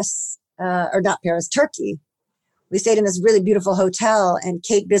Paris, or not Paris, Turkey, we stayed in this really beautiful hotel, and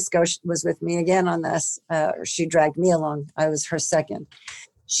Kate Biscoe was with me again on this. She dragged me along. I was her second.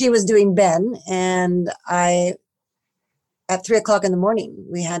 She was doing Ben, and at 3:00 in the morning,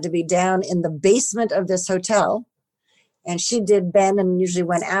 we had to be down in the basement of this hotel, and she did Ben and usually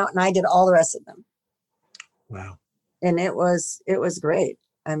went out, and I did all the rest of them. Wow. And it was great.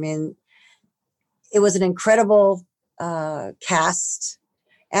 I mean, it was an incredible cast.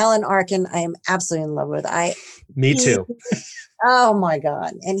 Alan Arkin, I am absolutely in love with. Me too. Oh my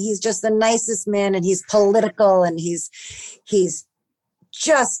God. And he's just the nicest man, and he's political, and he's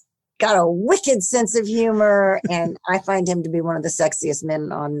just got a wicked sense of humor, and I find him to be one of the sexiest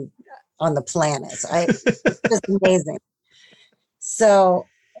men on the planet. Just amazing. So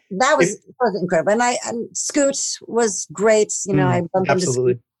that was incredible. And Scoot was great. I bumped into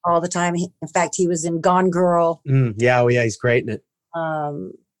Scoot all the time. In fact, he was in Gone Girl. Yeah, he's great in it.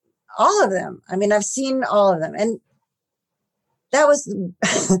 All of them. I mean, I've seen all of them, and that was.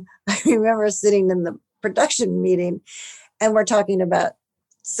 I remember sitting in the production meeting, and we're talking about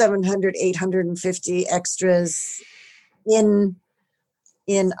 700, 850 extras in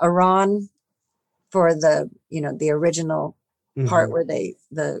Iran for the original part where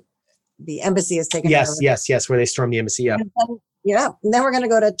the embassy is taken over. Yes, where they storm the embassy. Yeah. And then we're going to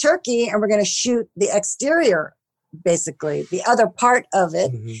go to Turkey, and we're going to shoot the exterior, basically the other part of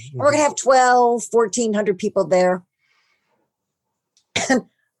it. And we're going to have 1,400 people there. And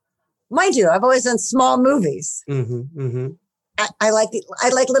mind you, I've always done small movies. I like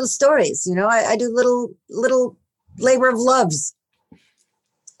little stories. I do little labor of loves.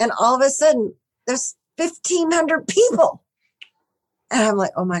 And all of a sudden, there's 1,500 people. And I'm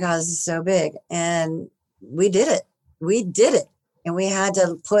like, oh my God, this is so big. And we did it. We did it. And we had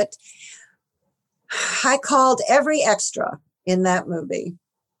to I called every extra in that movie.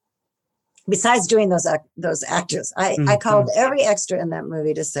 Besides doing those actors, I called every extra in that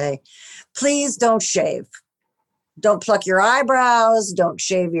movie to say, please don't shave. Don't pluck your eyebrows. Don't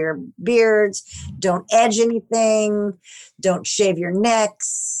shave your beards. Don't edge anything. Don't shave your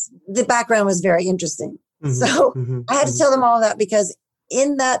necks. The background was very interesting. So I had to tell them all that because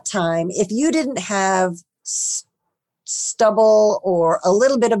in that time, if you didn't have stubble or a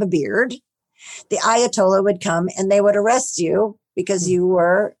little bit of a beard, the Ayatollah would come and they would arrest you because you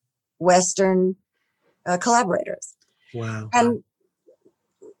were Western collaborators. Wow. And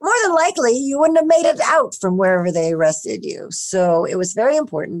more than likely, you wouldn't have made it out from wherever they arrested you. So it was very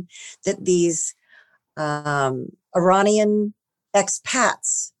important that these Iranian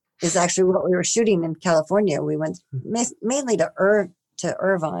expats is actually what we were shooting in California. We went mainly to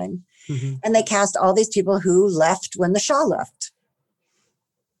Irvine, and they cast all these people who left when the Shah left.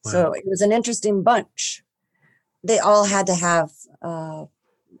 Wow. So it was an interesting bunch. They all had to have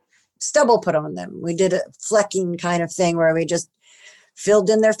stubble put on them. We did a flecking kind of thing where we just filled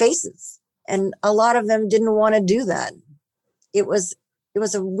in their faces. And a lot of them didn't want to do that. It was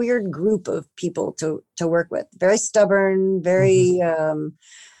a weird group of people to work with. Very stubborn, very,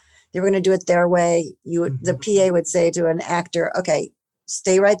 they were going to do it their way. The PA would say to an actor, okay,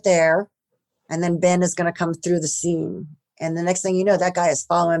 stay right there. And then Ben is going to come through the scene. And the next thing you know, that guy is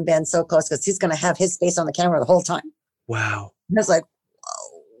following Ben so close because he's going to have his face on the camera the whole time. Wow. And it's like,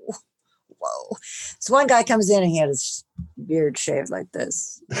 whoa. So one guy comes in and he had his beard shaved like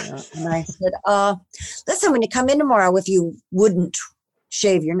this. And I said, listen, when you come in tomorrow, if you wouldn't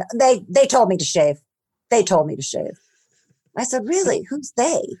shave your, they told me to shave. They told me to shave. I said, really? Who's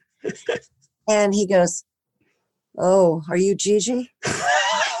they? And he goes, oh, are you Gigi?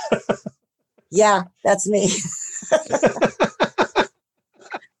 Yeah, that's me.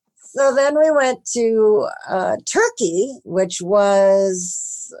 So then we went to Turkey, which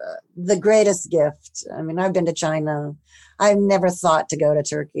was the greatest gift. I mean, I've been to China. I've never thought to go to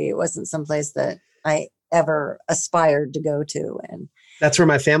Turkey. It wasn't someplace that I ever aspired to go to. And that's where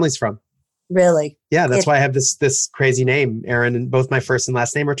my family's from. Really? Yeah, that's why I have this crazy name, Aaron, and both my first and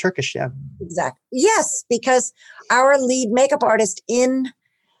last name are Turkish. Yeah. Exactly. Yes, because our lead makeup artist in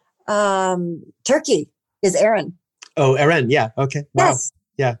Turkey is Aaron. Oh, Aaron. Yeah. Okay. Wow. Yes.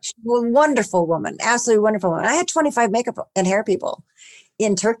 Yeah. Wonderful woman. Absolutely wonderful woman. I had 25 makeup and hair people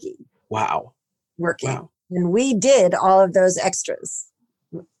in Turkey. Wow. Working. Wow. And we did all of those extras.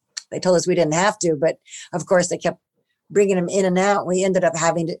 They told us we didn't have to, but of course they kept bringing them in and out. We ended up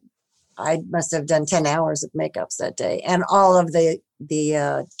having to, I must have done 10 hours of makeups that day. And all of the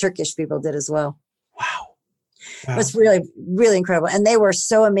Turkish people did as well. Wow. It was really, really incredible. And they were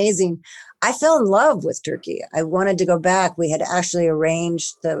so amazing. I fell in love with Turkey. I wanted to go back. We had actually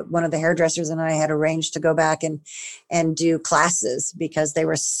arranged, one of the hairdressers and I had arranged to go back and do classes because they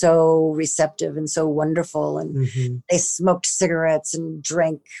were so receptive and so wonderful. And they smoked cigarettes and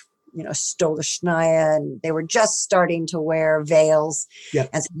drank, stole the schnaya, and they were just starting to wear veils. Yeah.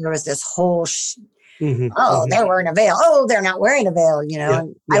 And so there was this whole, they're wearing a veil. Oh, they're not wearing a veil,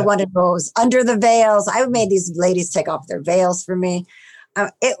 and I wanted those under the veils. I made these ladies take off their veils for me.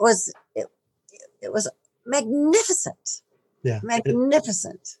 It was magnificent. Yeah.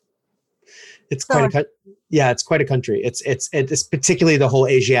 Magnificent. It's quite it's quite a country. It's particularly the whole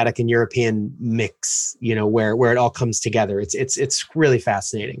Asiatic and European mix, where it all comes together. It's really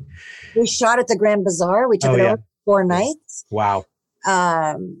fascinating. We shot at the Grand Bazaar. We took it over 4 nights. Wow.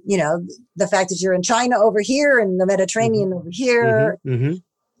 The fact that you're in China over here and the Mediterranean over here.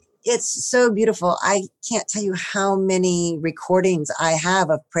 It's so beautiful. I can't tell you how many recordings I have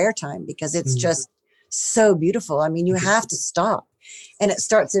of prayer time because it's just so beautiful. I mean, you have to stop. And it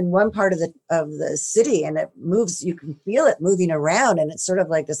starts in one part of the city and it moves, you can feel it moving around, and it's sort of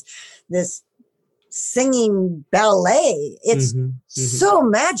like this singing ballet. It's so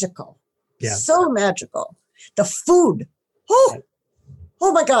magical. Yeah. So magical. The food. Oh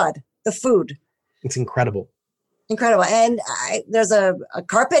my God, the food. It's incredible. Incredible. And there's a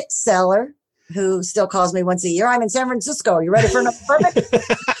carpet seller who still calls me once a year. I'm in San Francisco. You ready for another carpet?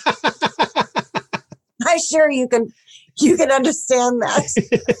 I'm sure you can understand that.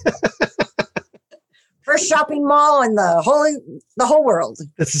 first shopping mall in the whole world.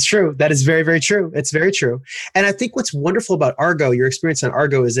 This is true. That is very, very true. It's very true. And I think what's wonderful about Argo, your experience on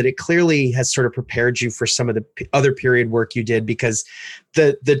Argo, is that it clearly has sort of prepared you for some of the other period work you did, because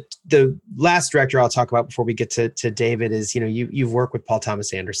the last director I'll talk about before we get to David is, you've worked with Paul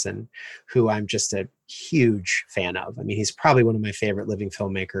Thomas Anderson, who I'm just a huge fan of. I mean, he's probably one of my favorite living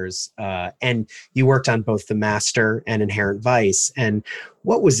filmmakers. And you worked on both The Master and Inherent Vice. And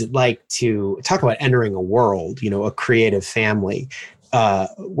what was it like to talk about entering a world, a creative family?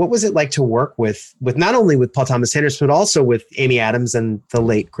 What was it like to work with not only with Paul Thomas Anderson, but also with Amy Adams and the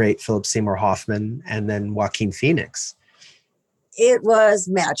late, great Philip Seymour Hoffman, and then Joaquin Phoenix? It was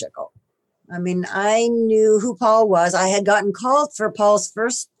magical. I mean, I knew who Paul was. I had gotten called for Paul's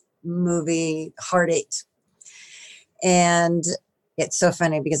first movie, Heart 8. And it's so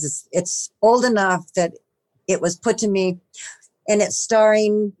funny because it's old enough that it was put to me, and it's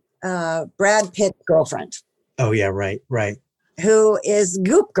starring Brad Pitt's girlfriend. Oh, yeah, right. Who is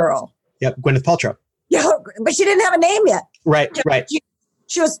Goop Girl. Yep, Gwyneth Paltrow. Yeah, but she didn't have a name yet. Right.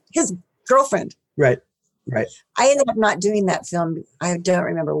 She was his girlfriend. Right. I ended up not doing that film. I don't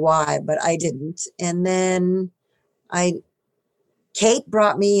remember why, but I didn't. And then Kate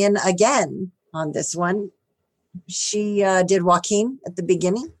brought me in again on this one. She did Joaquin at the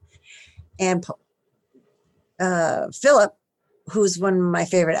beginning. And Philip, who's one of my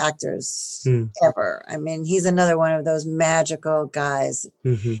favorite actors ever. I mean, he's another one of those magical guys.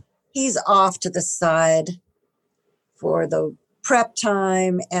 Mm-hmm. He's off to the side for the prep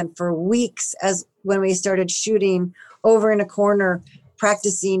time and for weeks, as when we started shooting, over in a corner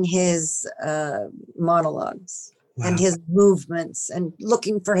practicing his monologues. Wow. And his movements and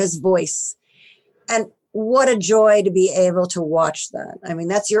looking for his voice. And what a joy to be able to watch that. I mean,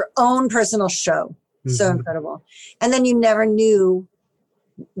 that's your own personal show. Mm-hmm. So incredible. And then you never knew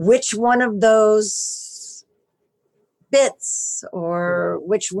which one of those bits or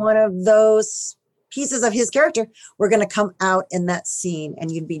which one of those pieces of his character were going to come out in that scene.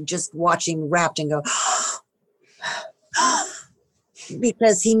 And you'd be just watching, wrapped, and go,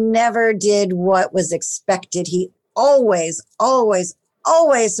 because he never did what was expected. He always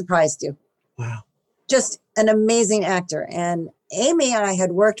surprised you. Wow. Just an amazing actor. And Amy, I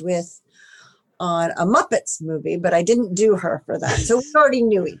had worked with on a Muppets movie, but I didn't do her for that. So we already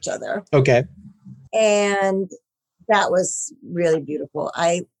knew each other. Okay. And that was really beautiful.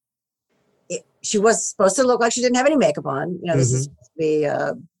 She was supposed to look like she didn't have any makeup on. This is supposed to be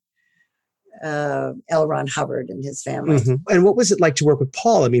L. Ron Hubbard and his family. Mm-hmm. And what was it like to work with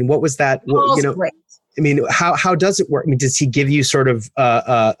Paul? I mean, what was that? Paul's great. I mean, how does it work? I mean, does he give you sort of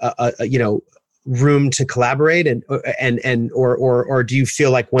room to collaborate, or do you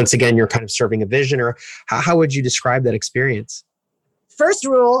feel like once again you're kind of serving a vision, or how would you describe that experience? First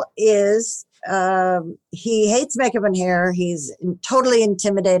rule is he hates makeup and hair. He's totally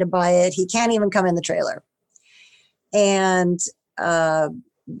intimidated by it. He can't even come in the trailer, and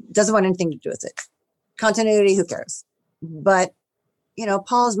doesn't want anything to do with it. Continuity, who cares? But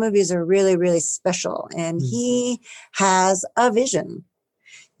Paul's movies are really, really special, and he has a vision.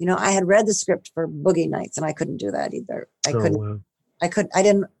 I had read the script for Boogie Nights, and I couldn't do that either. I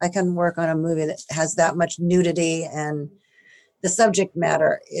couldn't work on a movie that has that much nudity, and the subject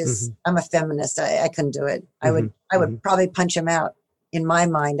matter is, I'm a feminist. I couldn't do it. I would probably punch him out in my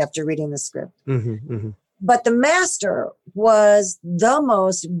mind after reading the script. But The Master was the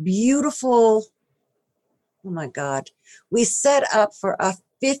most beautiful. Oh my God. We set up for a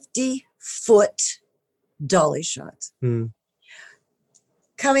 50-foot dolly shot.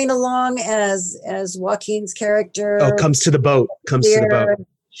 Coming along as Joaquin's character. Oh, comes to the boat.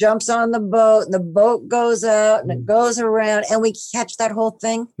 Jumps on the boat, and the boat goes out, and it goes around, and we catch that whole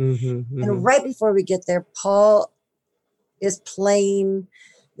thing. And right before we get there, Paul is playing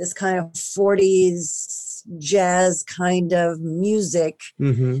this kind of 40s jazz kind of music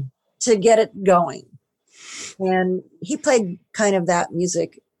to get it going. And he played kind of that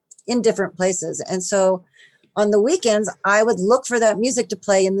music in different places. And so on the weekends, I would look for that music to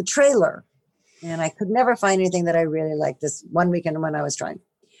play in the trailer. And I could never find anything that I really liked this one weekend when I was trying.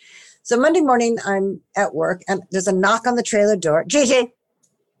 So Monday morning, I'm at work, and there's a knock on the trailer door. Gigi.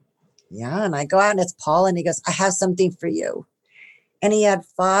 Yeah, and I go out, and it's Paul, and he goes, I have something for you. And he had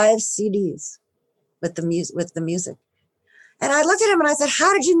 5 CDs with the music. And I looked at him, and I said,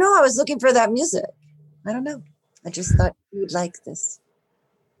 how did you know I was looking for that music? I don't know. I just thought you would like this.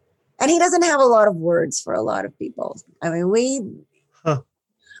 And he doesn't have a lot of words for a lot of people. I mean,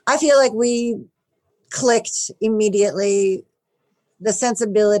 I feel like we clicked immediately. The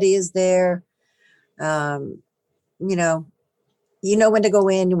sensibility is there. you know when to go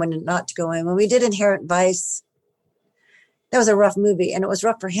in, when not to go in. When we did Inherent Vice, that was a rough movie, and it was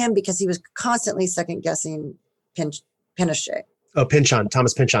rough for him because he was constantly second guessing Pinochet. Oh, Pynchon,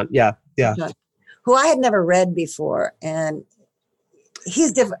 Thomas Pynchon. Yeah. Who I had never read before, and he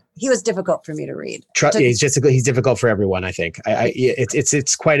was difficult for me to read. He's difficult for everyone, I think.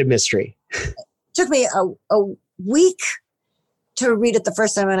 It's quite a mystery. It took me a week to read it the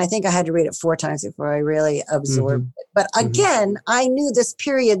first time, and I think I had to read it 4 times before I really absorbed it. But again, I knew this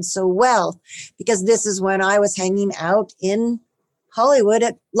period so well because this is when I was hanging out in Hollywood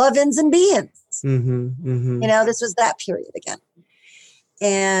at Love-Ins and Be-Ins. This was that period again.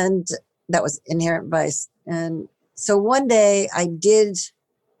 And that was Inherent Vice. And so one day I did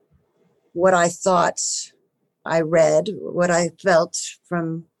what I thought I read, what I felt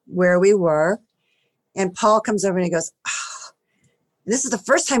from where we were. And Paul comes over and he goes, this is the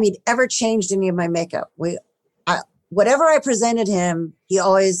first time he'd ever changed any of my makeup. Whatever I presented him, it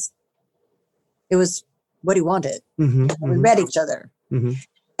was what he wanted. We read each other.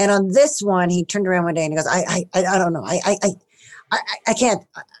 And on this one, he turned around one day and he goes, I don't know. I can't.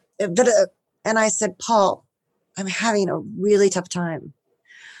 And I said, Paul, I'm having a really tough time.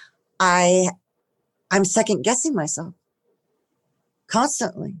 I'm second guessing myself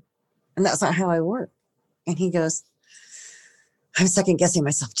constantly. And that's not how I work. And he goes, I'm second guessing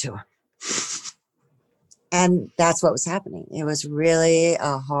myself too. And that's what was happening. It was really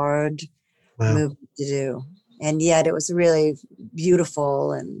a hard movie to do. And yet it was really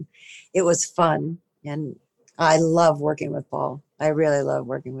beautiful and it was fun. And I love working with Paul. I really love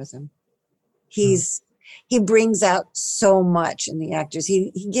working with him. He brings out so much in the actors.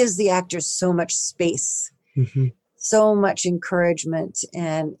 He gives the actors so much space, so much encouragement.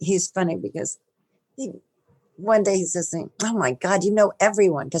 And he's funny because one day he says to me, oh my God, you know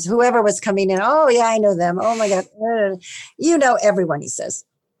everyone. Because whoever was coming in, oh yeah, I know them. Oh my God, you know everyone, he says.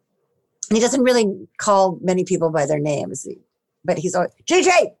 And he doesn't really call many people by their names, but he's always,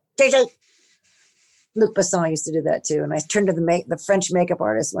 JJ. Luc Besson used to do that too. And I turned to the French makeup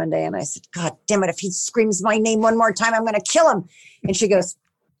artist one day and I said, God damn it, if he screams my name one more time, I'm going to kill him. And she goes,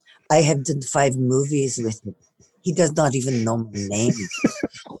 I have done 5 movies with him. He does not even know my name.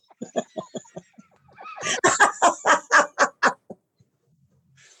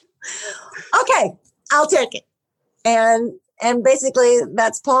 Okay, I'll take it. And basically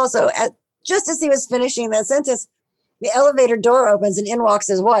that's Paul. So just as he was finishing that sentence, the elevator door opens and in walks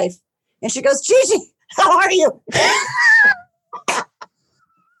his wife. And she goes, Gigi, how are you?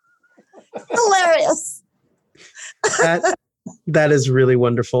 Hilarious. That is really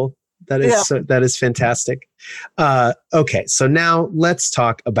wonderful. That is fantastic. Okay, so now let's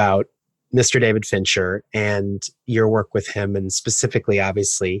talk about Mr. David Fincher and your work with him, and specifically,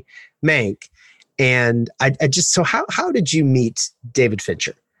 obviously, Mank. And so how did you meet David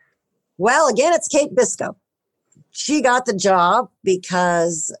Fincher? Well, again, it's Kate Biscoe. She got the job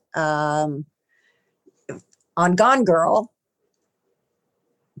because on Gone Girl,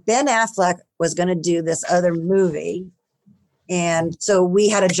 Ben Affleck was going to do this other movie. And so we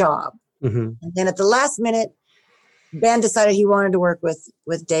had a job. And then at the last minute, Ben decided he wanted to work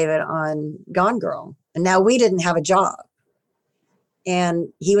with David on Gone Girl. And now we didn't have a job. And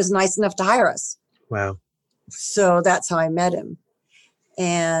he was nice enough to hire us. Wow. So that's how I met him.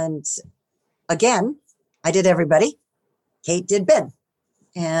 And again, I did everybody. Kate did Ben.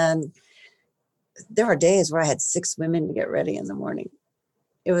 And there were days where I had 6 women to get ready in the morning.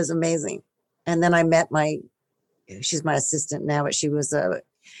 It was amazing. And then I met she's my assistant now, but she was a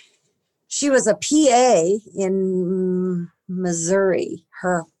PA in Missouri.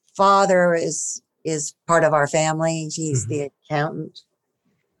 Her father is part of our family. He's the accountant.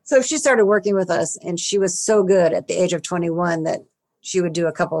 So she started working with us, and she was so good at the age of 21 that she would do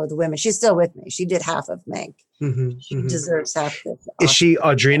a couple of the women. She's still with me. She did half of Mank. She deserves half of it. Is she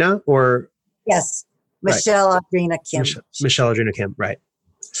Audrina or? Yes. Michelle Audrina Kim. Michelle Audrina Kim, right.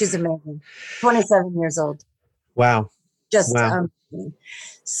 She's amazing. 27 years old. Wow.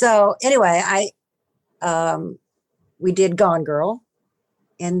 So anyway, we did Gone Girl.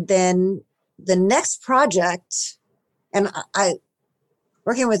 And then the next project, and I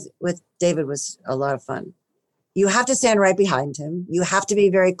working with David was a lot of fun. You have to stand right behind him. You have to be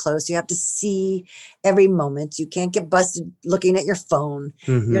very close. You have to see every moment. You can't get busted looking at your phone.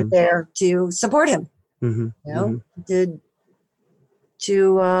 You're there to support him,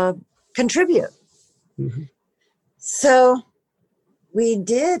 to contribute. So we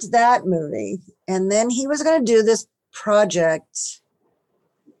did that movie. And then he was going to do this project.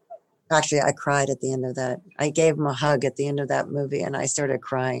 Actually, I cried at the end of that. I gave him a hug at the end of that movie and I started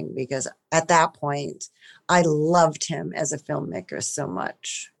crying because at that point I loved him as a filmmaker so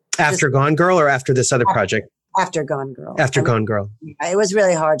much. After Gone Girl or after this other project? After Gone Girl. After Gone Girl. It was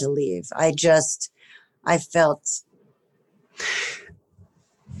really hard to leave. I felt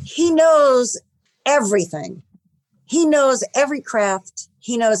he knows everything. He knows every craft.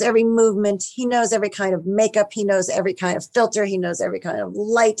 He knows every movement. He knows every kind of makeup. He knows every kind of filter. He knows every kind of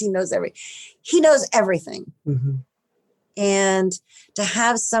light. He knows everything. Mm-hmm. And to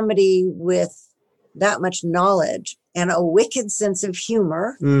have somebody with that much knowledge and a wicked sense of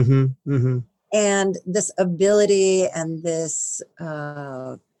humor, mm-hmm. Mm-hmm. and this ability and this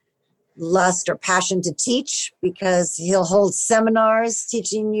lust or passion to teach, because he'll hold seminars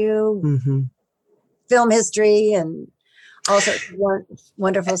teaching you mm-hmm. film history and all sorts of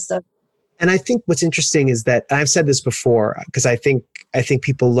wonderful stuff. And I think what's interesting is that I've said this before, because I think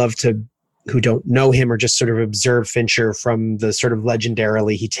people love to, who don't know him or just sort of observe Fincher from the sort of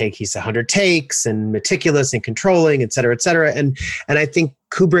legendarily he's 100 takes and meticulous and controlling, et cetera, et cetera. And I think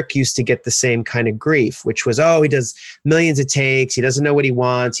Kubrick used to get the same kind of grief, which was, he does millions of takes. He doesn't know what he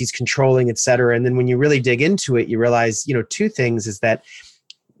wants. He's controlling, et cetera. And then when you really dig into it, you realize, two things is that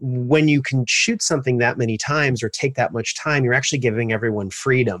when you can shoot something that many times or take that much time, you're actually giving everyone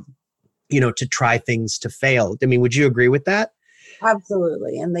freedom, to try things, to fail. I mean, would you agree with that?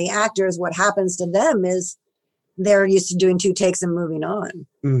 Absolutely. And the actors, what happens to them is they're used to doing 2 takes and moving on.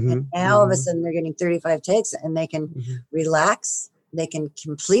 Mm-hmm. And now all of a sudden they're getting 35 takes and they can mm-hmm. relax. They can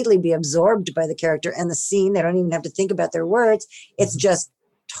completely be absorbed by the character and the scene. They don't even have to think about their words. It's mm-hmm. just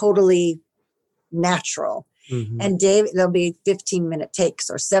totally natural. Mm-hmm. And there'll be 15-minute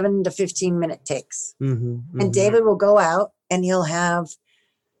takes or 7 to 15-minute takes. Mm-hmm. Mm-hmm. And David will go out and he'll have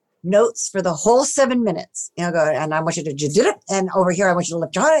notes for the whole 7 minutes. And I'll go, and I want you to do it. And over here, I want you to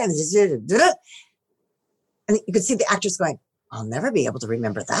lift your hand and do it. And you can see the actors going, I'll never be able to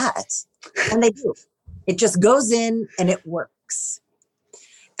remember that. And they do. It just goes in and it works.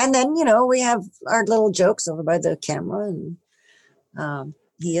 And then, we have our little jokes over by the camera. And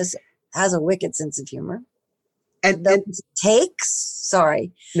he has a wicked sense of humor. And those takes,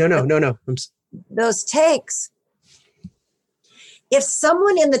 sorry. No. Those takes, if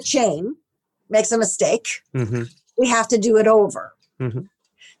someone in the chain makes a mistake, mm-hmm. we have to do it over. Mm-hmm.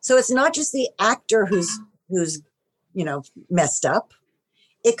 So it's not just the actor who's messed up.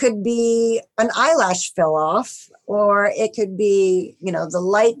 It could be an eyelash fell off, or it could be, the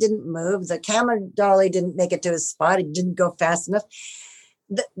light didn't move, the camera dolly didn't make it to his spot, it didn't go fast enough.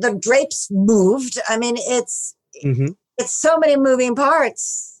 The drapes moved. I mean, it's so many moving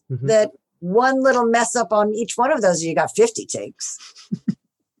parts mm-hmm. that one little mess up on each one of those, you got 50 takes.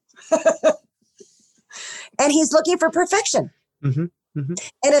 And he's looking for perfection. Mm-hmm. Mm-hmm.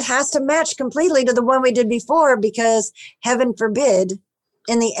 And it has to match completely to the one we did before, because heaven forbid,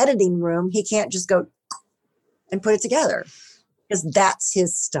 in the editing room, he can't just go and put it together, because that's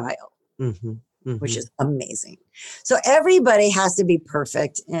his style, mm-hmm. Mm-hmm. which is amazing. So everybody has to be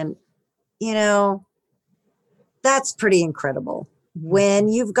perfect. And, that's pretty incredible. When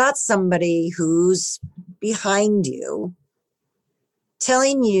you've got somebody who's behind you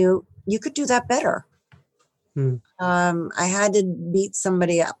telling you could do that better. I had to beat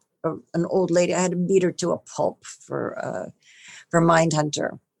somebody up, an old lady. I had to beat her to a pulp for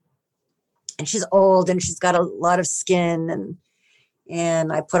Mindhunter. And she's old and she's got a lot of skin,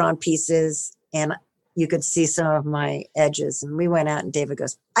 and I put on pieces and you could see some of my edges. And we went out and David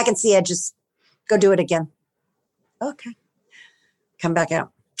goes, I can see edges. Go do it again. Okay. Come back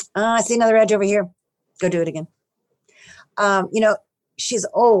out. I see another edge over here. Go do it again. She's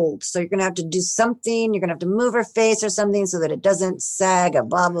old, so you're going to have to do something. You're going to have to move her face or something so that it doesn't sag or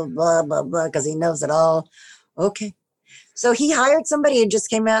blah, blah, blah, blah, blah, because he knows it all. Okay. So he hired somebody and just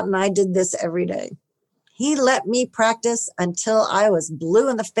came out, and I did this every day. He let me practice until I was blue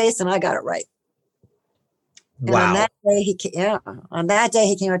in the face and I got it right. Wow. And on that day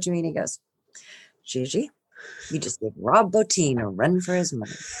he came up to me and he goes, Gigi, you just gave Rob Bottin a run for his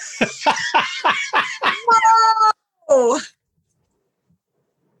money. Whoa!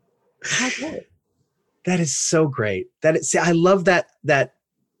 That is so great. I love that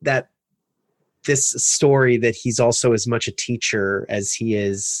this story, that he's also as much a teacher as he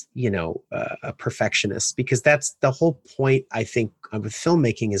is, a perfectionist, because that's the whole point, I think, of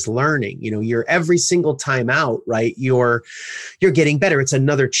filmmaking, is learning. You're every single time out, right? You're getting better. It's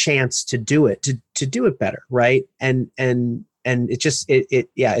another chance to do it, to do it better, right? And it just,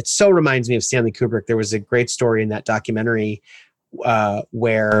 it so reminds me of Stanley Kubrick. There was a great story in that documentary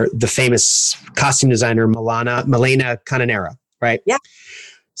where the famous costume designer Milena Canonera, right? Yeah.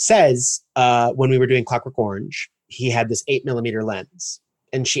 Says when we were doing Clockwork Orange, he had this 8mm lens,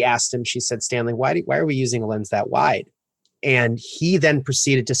 she asked him, she said, Stanley, why are we using a lens that wide? And he then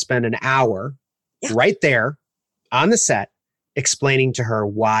proceeded to spend an hour right there on the set explaining to her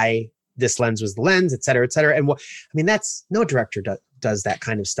why this lens was the lens, et cetera, et cetera. And that's no director does that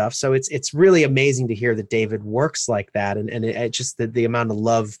kind of stuff. So it's really amazing to hear that David works like that. And it just the amount of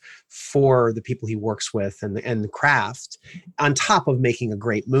love for the people he works with and the craft on top of making a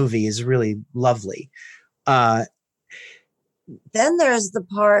great movie is really lovely. Then there's the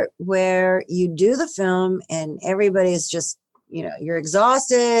part where you do the film and everybody's just, you're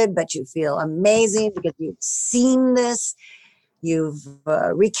exhausted, but you feel amazing because you've seen this. You've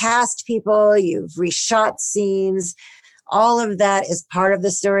recast people, you've reshot scenes. All of that is part of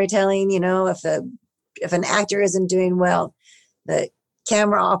the storytelling. If an actor isn't doing well, the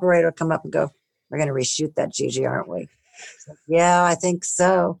camera operator will come up and go, we're going to reshoot that, Gigi, aren't we? Yeah, I think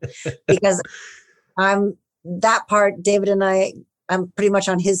so. Because that part, David and I'm pretty much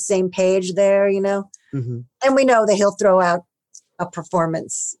on his same page there, Mm-hmm. And we know that he'll throw out a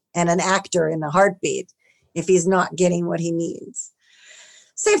performance and an actor in a heartbeat if he's not getting what he needs.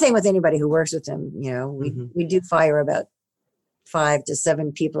 Same thing with anybody who works with him. We do fire about 5 to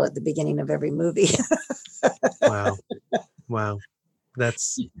 7 people at the beginning of every movie. Wow.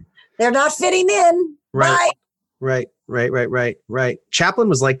 They're not fitting in. Right. Right. Chaplin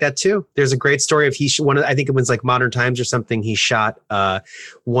was like that too. There's a great story of I think it was like Modern Times or something. He shot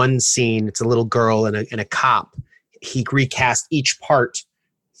one scene. It's a little girl and a cop. He recast each part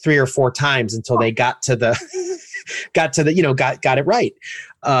 3 or 4 times until they got to the got it right.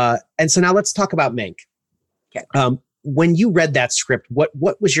 And so now let's talk about Mank. Okay. When you read that script, what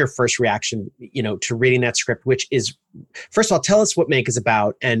was your first reaction, to reading that script, which is, first of all, tell us what Mank is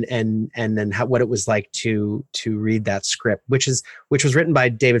about and then what it was like to read that script, which was written by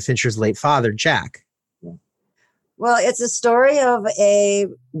David Fincher's late father, Jack. Well, it's a story of a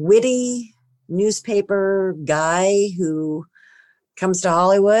witty newspaper guy who comes to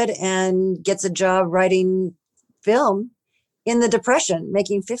Hollywood and gets a job writing film in the Depression,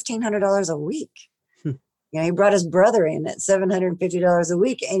 making $1,500 a week. He brought his brother in at $750 a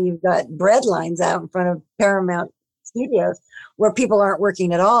week, and you've got bread lines out in front of Paramount Studios where people aren't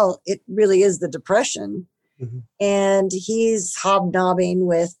working at all. It really is the Depression. Mm-hmm. And he's hobnobbing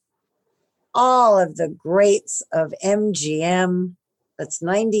with all of the greats of MGM. That's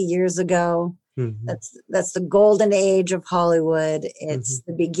 90 years ago. Mm-hmm. That's the golden age of Hollywood. It's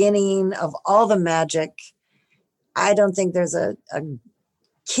the beginning of all the magic. I don't think there's a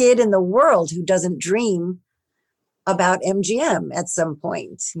kid in the world who doesn't dream about MGM at some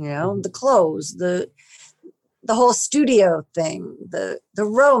point, the clothes, the whole studio thing, the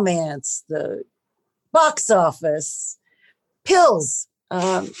romance, the box office, pills,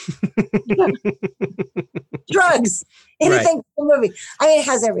 drugs, anything from the movie. It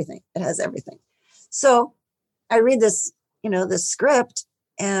has everything. So I read this, this script,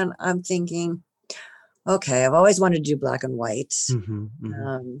 and I'm thinking, okay, I've always wanted to do black and white.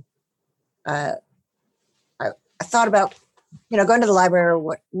 I thought about, going to the library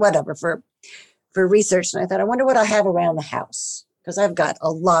or whatever for research. And I thought, I wonder what I have around the house, because I've got a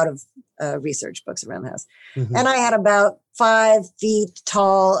lot of research books around the house. Mm-hmm. And I had about 5 feet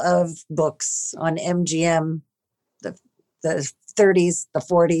tall of books on MGM, the 30s, the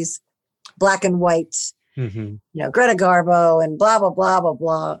 40s, black and white, Greta Garbo and blah, blah, blah, blah,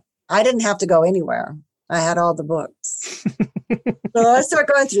 blah. I didn't have to go anywhere. I had all the books. So I start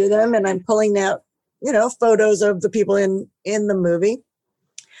going through them, and I'm pulling out, photos of the people in the movie.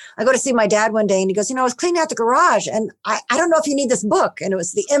 I go to see my dad one day, and he goes, I was cleaning out the garage, and I don't know if you need this book. And it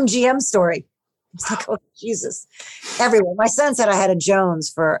was the MGM story. It's like, oh, Jesus. Everywhere. My son said I had a Jones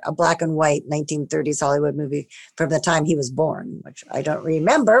for a black and white 1930s Hollywood movie from the time he was born, which I don't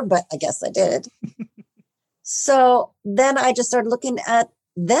remember, but I guess I did. So then I just started looking at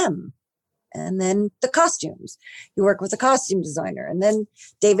them. And then the costumes. You work with a costume designer. And then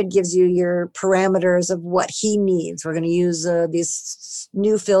David gives you your parameters of what he needs. We're going to use these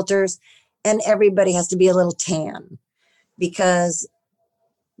new filters, and everybody has to be a little tan because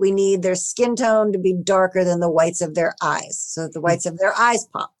we need their skin tone to be darker than the whites of their eyes. So the whites of their eyes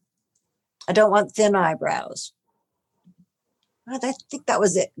pop. I don't want thin eyebrows. I think that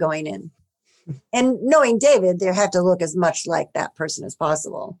was it going in. And knowing David, they had to look as much like that person as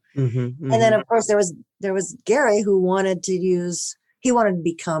possible. And then, of course, there was Gary, who wanted to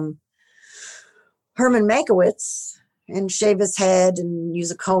become Herman Mankiewicz and shave his head and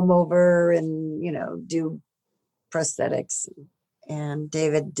use a comb over and, do prosthetics. And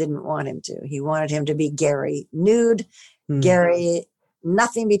David didn't want him to. He wanted him to be Gary, nude, Gary,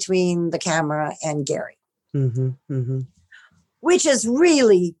 nothing between the camera and Gary. which is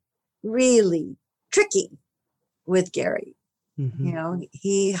really, really tricky with Gary. Mm-hmm. You know,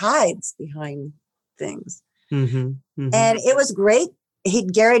 he hides behind things. Mm-hmm. Mm-hmm. And it was great.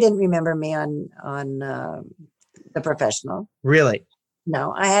 Gary didn't remember me on The Professional. Really?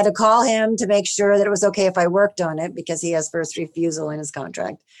 No, I had to call him to make sure that it was okay if I worked on it because he has first refusal in his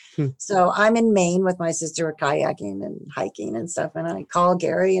contract. So I'm in Maine with my sister kayaking and hiking and stuff. And I called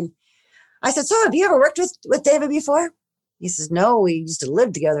Gary and I said, so have you ever worked with David before? He says, no, we used to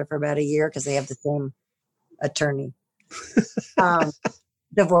live together for about a year because they have the same attorney,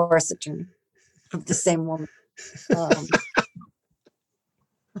 divorce attorney, from the same woman.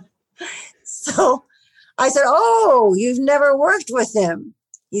 So I said, oh, you've never worked with him.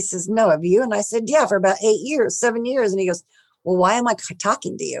 He says, no, have you? And I said, yeah, for about 7 years. And he goes, well, why am I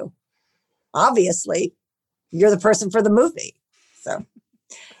talking to you? Obviously, you're the person for the movie. So,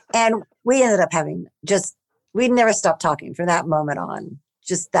 and we ended up we never stopped talking from that moment on,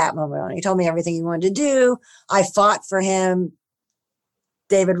 just that moment on. He told me everything he wanted to do. I fought for him.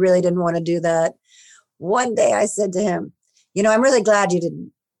 David really didn't want to do that. One day I said to him, you know, I'm really glad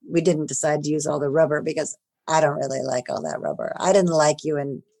we didn't decide to use all the rubber because I don't really like all that rubber. I didn't like you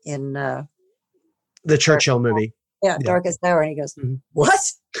in the Churchill movie. Yeah, Darkest Hour. And he goes,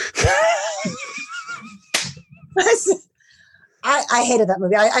 what? I said, I hated that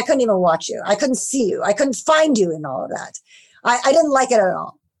movie. I couldn't even watch you. I couldn't see you. I couldn't find you in all of that. I didn't like it at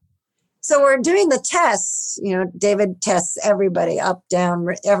all. So we're doing the tests. You know, David tests everybody up, down,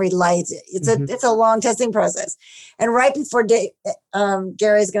 every light. It's a long testing process. And right before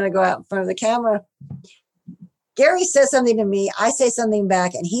Gary's going to go out in front of the camera, Gary says something to me. I say something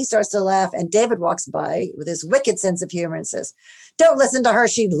back, and he starts to laugh. And David walks by with his wicked sense of humor and says, "Don't listen to her.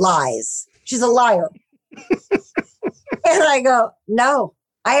 She lies. She's a liar." And I go, "No,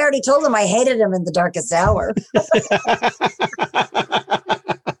 I already told him I hated him in The Darkest Hour."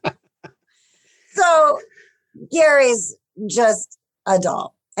 So Gary's just a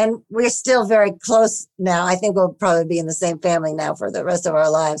doll. And we're still very close now. I think we'll probably be in the same family now for the rest of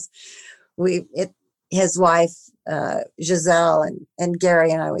our lives. His wife, Giselle, and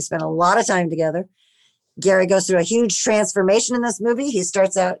Gary and I, we spent a lot of time together. Gary goes through a huge transformation in this movie. He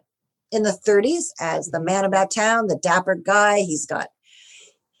starts out in the 30s as the man about town, the dapper guy.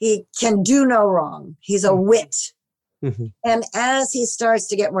 He can do no wrong. He's a wit. Mm-hmm. And as he starts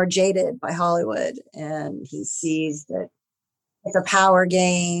to get more jaded by Hollywood and he sees that it's a power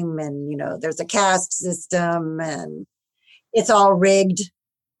game and, you know, there's a caste system and it's all rigged,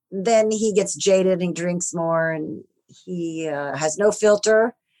 then he gets jaded and he drinks more and he has no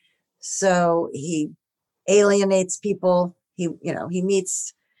filter. So he alienates people. He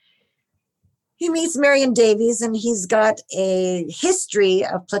meets Marion Davies, and he's got a history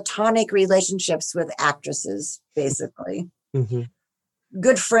of platonic relationships with actresses, basically. Mm-hmm.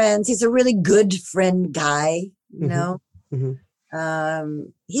 Good friends. He's a really good friend guy, you know. Mm-hmm.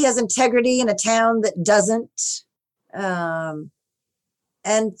 He has integrity in a town that doesn't.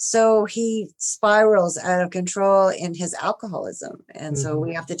 And so he spirals out of control in his alcoholism. And so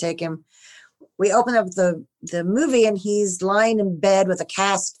we have to take him. We open up the movie, and he's lying in bed with a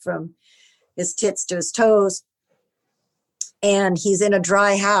cast from his tits to his toes, and he's in a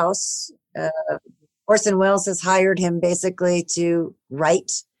dry house. Orson Welles has hired him basically to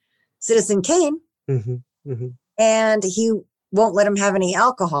write Citizen Kane, and he won't let him have any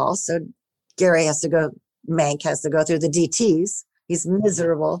alcohol. So Mank has to go through the DTs. He's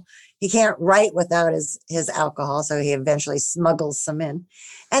miserable. He can't write without his alcohol, so he eventually smuggles some in,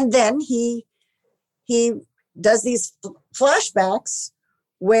 and then he does these flashbacks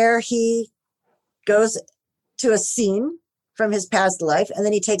where he goes to a scene from his past life, and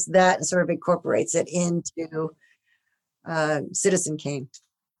then he takes that and sort of incorporates it into Citizen Kane.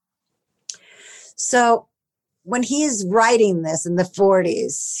 So when he's writing this in the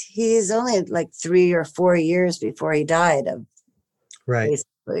 40s, he's only like 3 or 4 years before he died of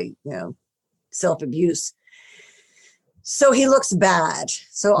basically, self-abuse. So he looks bad.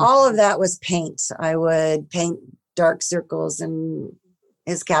 So all of that was paint. I would paint dark circles and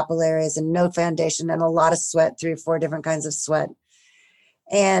his capillaries and no foundation and a lot of sweat, 3 or 4 different kinds of sweat.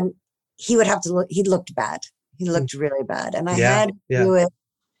 And he looked bad. He looked really bad. And I had to do it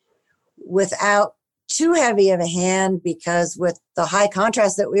without too heavy of a hand, because with the high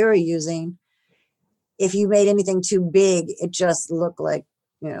contrast that we were using, if you made anything too big, it just looked like,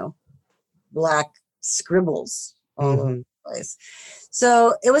 black scribbles all over the place.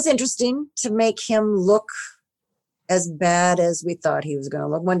 So it was interesting to make him look as bad as we thought he was going to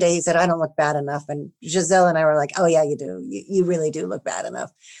look. One day he said, "I don't look bad enough." And Giselle and I were like, "Oh yeah, you do. You really do look bad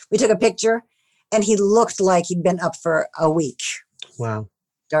enough." We took a picture, and he looked like he'd been up for a week. Wow.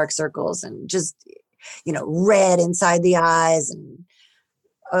 Dark circles and just, red inside the eyes and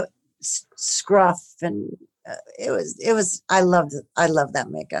scruff. And I loved that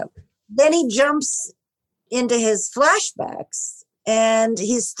makeup. Then he jumps into his flashbacks and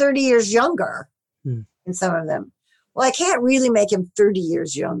he's 30 years younger in some of them. Well, I can't really make him 30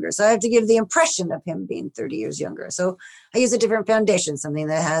 years younger. So I have to give the impression of him being 30 years younger. So I use a different foundation, something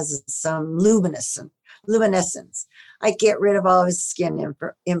that has some luminescence. I get rid of all of his skin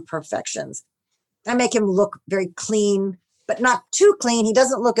imperfections. I make him look very clean, but not too clean. He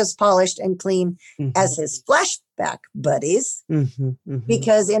doesn't look as polished and clean as his flashback buddies,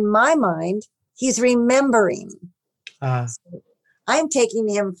 because in my mind, he's remembering. So I'm taking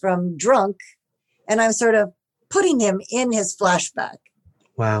him from drunk and I'm sort of putting him in his flashback.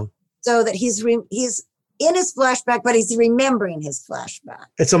 Wow. So that he's in his flashback, but he's remembering his flashback.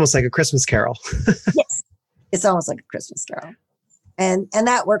 It's almost like a Christmas Carol. Yes. It's almost like a Christmas Carol. And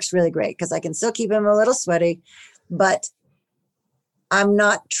that works really great because I can still keep him a little sweaty, but we're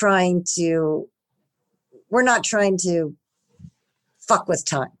not trying to fuck with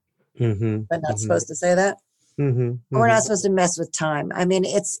time. I'm not supposed to say that. We're not supposed to mess with time. I mean,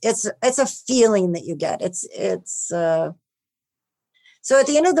 it's a feeling that you get. So at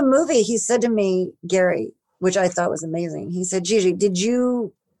the end of the movie, he said to me, Gary, which I thought was amazing. He said, Gigi, did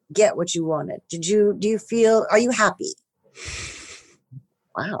you get what you wanted? Are you happy?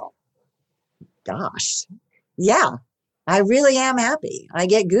 Wow. Gosh. Yeah, I really am happy. I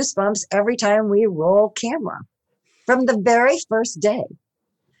get goosebumps every time we roll camera from the very first day.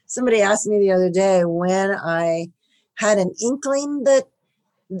 Somebody asked me the other day when I had an inkling that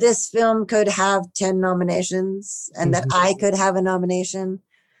this film could have 10 nominations and that I could have a nomination.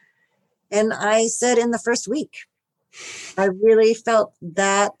 And I said in the first week, I really felt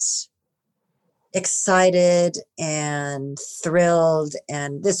that excited and thrilled.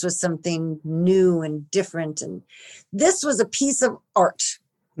 And this was something new and different. And this was a piece of art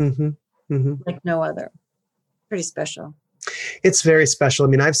like no other. Pretty special. It's very special. I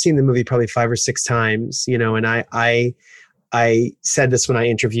mean, I've seen the movie probably 5 or 6 times, and I said this when I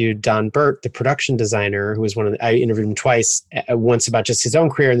interviewed Don Burt, the production designer, who was I interviewed him twice, once about just his own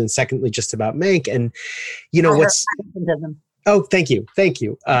career and then secondly, just about Mank. And, oh, thank you.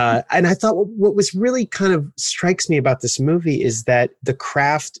 And I thought what was really kind of strikes me about this movie is that the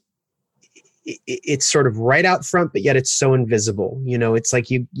craft, it's sort of right out front, but yet it's so invisible. It's like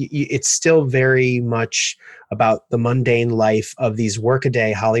it's still very much about the mundane life of these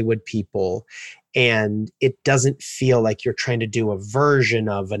workaday Hollywood people. And it doesn't feel like you're trying to do a version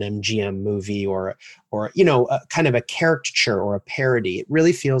of an MGM movie or a kind of a caricature or a parody. It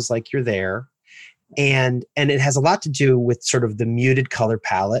really feels like you're there. And it has a lot to do with sort of the muted color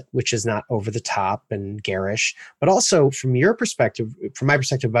palette, which is not over the top and garish, but also from my perspective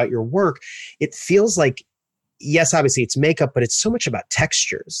about your work, it feels like, yes, obviously it's makeup, but it's so much about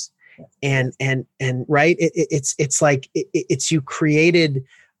textures and right. It's like it's you created,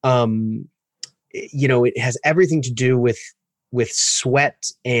 it has everything to do with sweat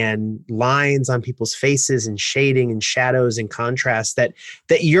and lines on people's faces and shading and shadows and contrast that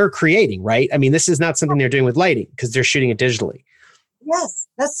you're creating, right? I mean, this is not something they're doing with lighting because they're shooting it digitally. Yes,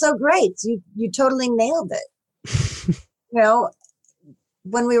 that's so great. You totally nailed it.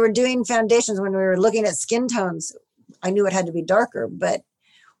 When we were doing foundations, when we were looking at skin tones, I knew it had to be darker, but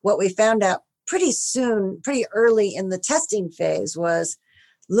what we found out pretty early in the testing phase was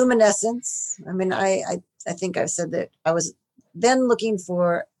luminescence. I mean, I think I've said that I was then looking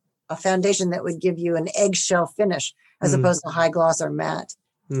for a foundation that would give you an eggshell finish as opposed to high gloss or matte.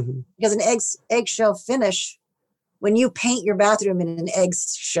 Because an eggshell finish, when you paint your bathroom in an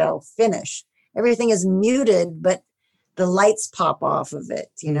eggshell finish, everything is muted, but the lights pop off of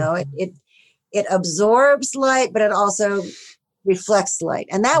it. It absorbs light, but it also reflects light.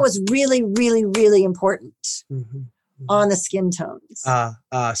 And that was really, really, really important on the skin tones. So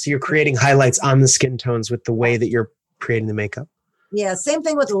you're creating highlights on the skin tones with the way that you're creating the makeup. Yeah, same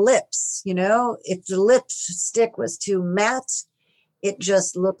thing with lips. If the lipstick was too matte, it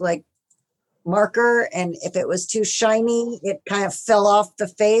just looked like marker. And if it was too shiny, it kind of fell off the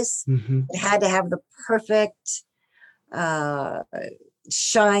face. It had to have the perfect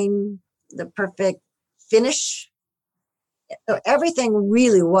shine, the perfect finish. So everything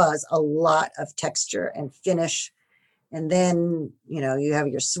really was a lot of texture and finish. And then, you have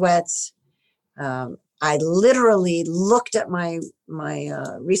your sweats. I literally looked at my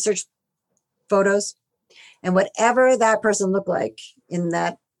research photos, and whatever that person looked like in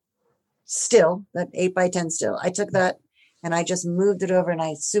that still, that 8x10 still, I took that and I just moved it over and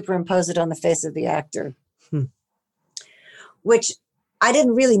I superimposed it on the face of the actor, which I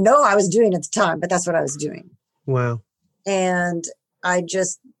didn't really know I was doing at the time, but that's what I was doing. Wow. And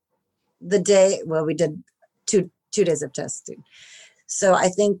we did two days of testing. So I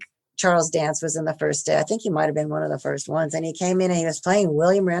think Charles Dance was in the first day. I think he might have been one of the first ones. And he came in and he was playing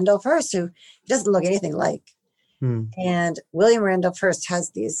William Randolph Hearst, who doesn't look anything like. And William Randolph Hearst has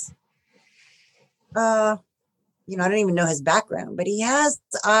these, I don't even know his background, but he has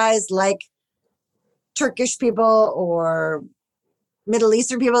eyes like Turkish people or Middle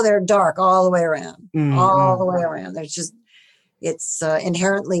Eastern people. They're dark all the way around, all the way around. It's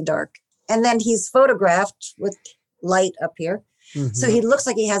inherently dark. And then he's photographed with light up here. So he looks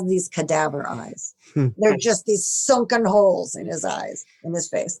like he has these cadaver eyes. They're just these sunken holes in his eyes, in his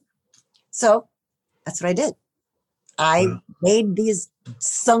face. So that's what I did. I made these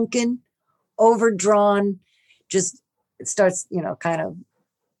sunken, overdrawn, it starts, kind of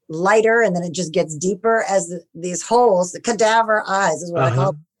lighter, and then it just gets deeper as these holes, the cadaver eyes is what I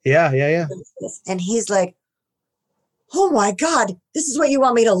call them. Yeah. And he's like, oh my God, this is what you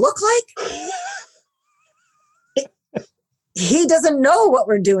want me to look like? He doesn't know what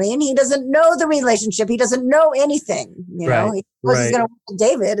we're doing. He doesn't know the relationship. He doesn't know anything. He knows he's going to work with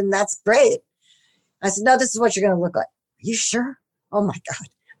David, and that's great. I said, no, this is what you're going to look like. Are you sure? Oh my God.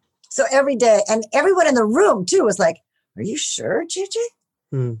 So every day, and everyone in the room too was like, are you sure, Gigi?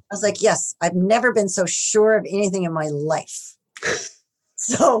 I was like, yes, I've never been so sure of anything in my life.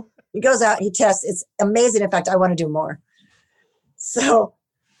 So he goes out, he tests. It's amazing. In fact, I want to do more. So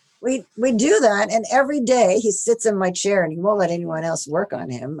we do that. And every day he sits in my chair and he won't let anyone else work on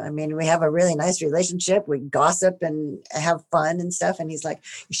him. I mean, we have a really nice relationship. We gossip and have fun and stuff. And he's like,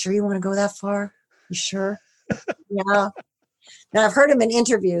 you sure you want to go that far? You sure? Yeah. Now I've heard him in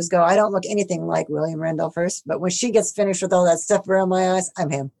interviews go, I don't look anything like William Randolph Hearst, but when she gets finished with all that stuff around my eyes, I'm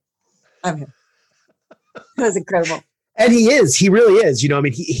him. It was incredible. And he really is, I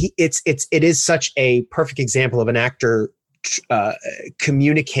mean, it is such a perfect example of an actor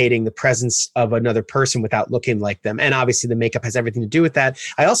communicating the presence of another person without looking like them. And obviously the makeup has everything to do with that.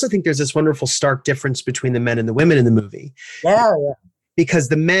 I also think there's this wonderful stark difference between the men and the women in the movie. Yeah. Because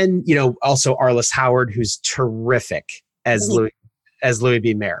the men, also Arliss Howard, who's terrific as Louis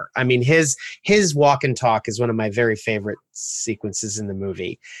B. Mayer. I mean, his walk and talk is one of my very favorite sequences in the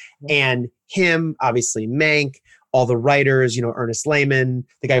movie. And him, obviously Mank, all the writers, Ernest Lehman,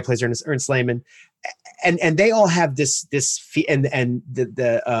 the guy who plays Ernest Lehman, and they all have this and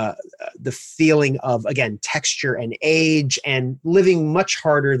the feeling of, again, texture and age and living much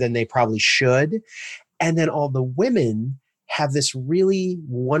harder than they probably should. And then all the women have this really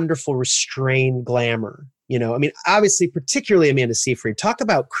wonderful restrained glamour. I mean, obviously, particularly Amanda Seyfried. Talk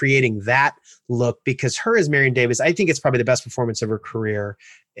about creating that look, because her as Marion Davies, I think it's probably the best performance of her career.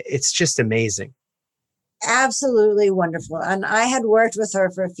 It's just amazing. Absolutely wonderful. And I had worked with her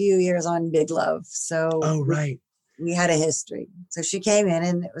for a few years on Big Love. So we had a history. So she came in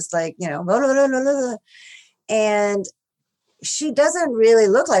and it was like, blah, blah, blah, blah, blah. And she doesn't really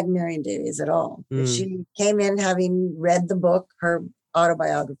look like Marion Davies at all. She came in having read the book, her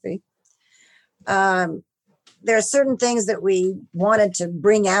autobiography. There are certain things that we wanted to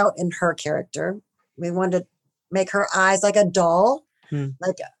bring out in her character. We wanted to make her eyes like a doll,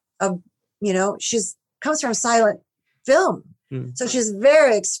 like she's comes from silent film. So she's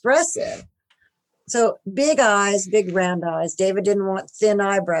very expressive. So big eyes, big round eyes. David didn't want thin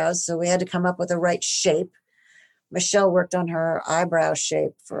eyebrows, so we had to come up with the right shape. Michelle worked on her eyebrow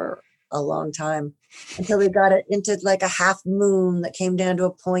shape for a long time until we got it into like a half moon that came down to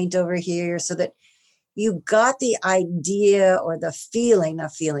a point over here, so that you got the idea or the feeling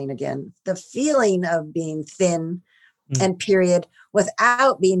of being thin and period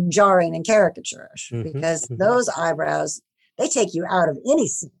without being jarring and caricaturish, because those eyebrows, they take you out of any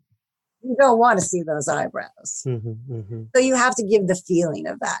scene. You don't want to see those eyebrows. So you have to give the feeling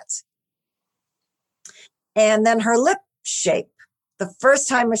of that. And then her lip shape. The first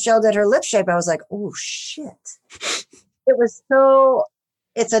time Michelle did her lip shape, I was like, oh shit.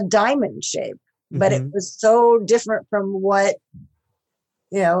 It's a diamond shape, but it was so different from what,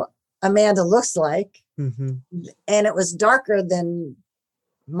 Amanda looks like. And it was darker than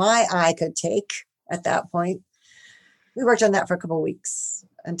my eye could take at that point. We worked on that for a couple of weeks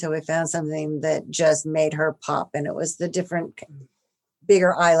until we found something that just made her pop. And it was the different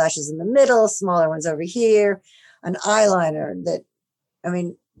bigger eyelashes in the middle, smaller ones over here, an eyeliner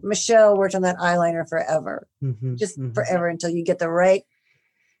Michelle worked on that eyeliner forever, forever, until you get the right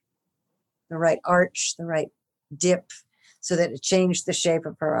arch, the right dip, so that it changed the shape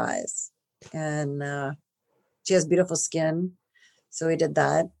of her eyes. And She has beautiful skin. So we did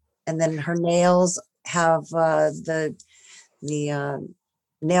that. And then her nails have the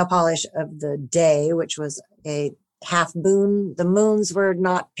nail polish of the day, which was a half moon. The moons were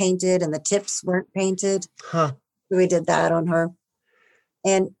not painted and the tips weren't painted. Huh. So we did that on her.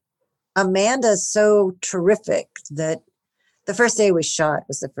 And Amanda's so terrific that the first day we shot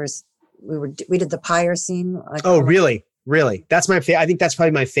was the first, we did the pyre scene. Oh, really? Really? That's my favorite. I think that's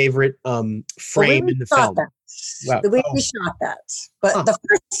probably my favorite frame in the film. Wow. We shot that. But the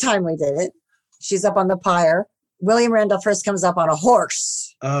first time we did it, she's up on the pyre. William Randolph Hearst comes up on a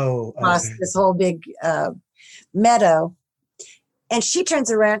horse. Oh, across this whole big meadow. And she turns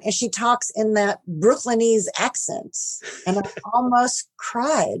around and she talks in that Brooklynese accent. And I almost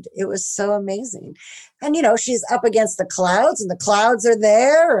cried. It was so amazing. And, you know, she's up against the clouds and the clouds are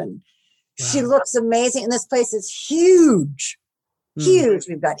there. And she looks amazing. And this place is huge, huge.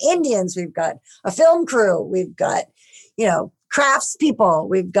 We've got Indians. We've got a film crew. We've got, you know, crafts people.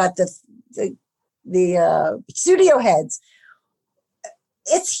 We've got the studio heads.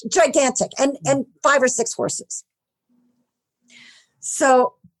 It's gigantic. And 5 or 6 horses.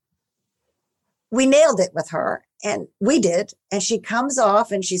 So we nailed it with her, and we did. And she comes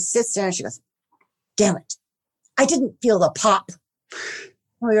off and she sits down and she goes, damn it, I didn't feel the pop.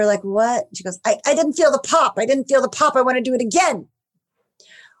 And we were like, what? She goes, I didn't feel the pop. I didn't feel the pop. I want to do it again.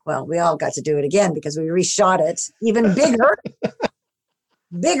 Well, we all got to do it again because we reshot it even bigger,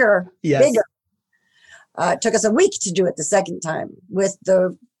 bigger. It took us a week to do it the second time with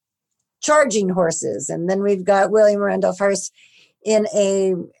the charging horses. And then we've got William Randolph Hearst in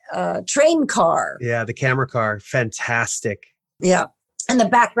a train car. Yeah, the camera car. Fantastic. Yeah. And the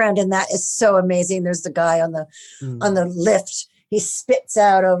background in that is so amazing. There's the guy on the lift. He spits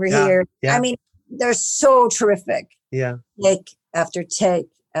out over here. Yeah. I mean, they're so terrific. Yeah. Take after take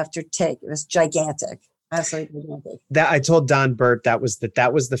after take. It was gigantic. Absolutely gigantic. That I told Don Burt that was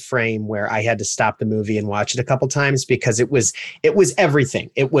the frame where I had to stop the movie and watch it a couple times because it was everything.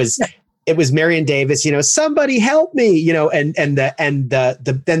 It was Marion Davis, you know, somebody help me, you know, and then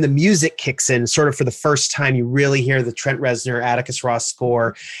the music kicks in sort of for the first time. You really hear the Trent Reznor, Atticus Ross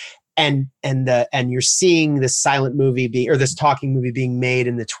score, and you're seeing this silent movie this talking movie being made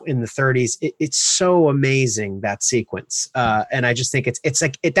in the 30s. It's so amazing, that sequence, and I just think it's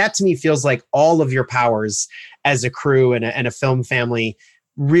like that to me feels like all of your powers as a crew and a film family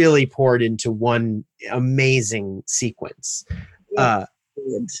really poured into one amazing sequence.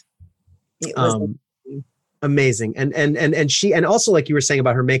 It was amazing. And she, and also like you were saying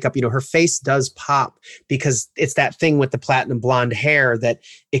about her makeup, you know, her face does pop because it's that thing with the platinum blonde hair that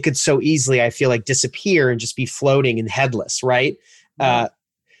it could so easily, I feel like, disappear and just be floating and headless. Right.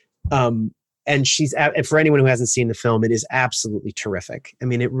 And she's, and for anyone who hasn't seen the film, it is absolutely terrific. I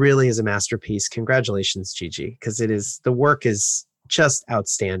mean, it really is a masterpiece. Congratulations, Gigi, because the work is just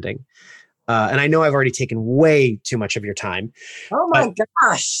outstanding. And I know I've already taken way too much of your time. Oh my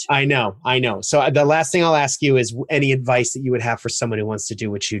gosh. I know. So the last thing I'll ask you is any advice that you would have for someone who wants to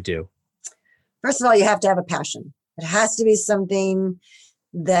do what you do? First of all, you have to have a passion. It has to be something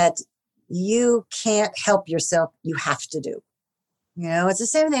that you can't help yourself. You have to do. You know, it's the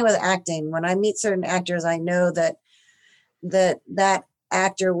same thing with acting. When I meet certain actors, I know that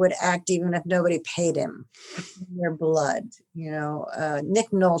actor would act even if nobody paid him. In their blood, you know. Nick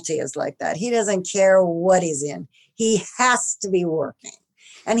Nolte is like that. He doesn't care what he's in. He has to be working,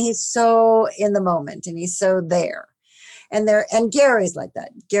 and he's so in the moment, and he's so there. And Gary's like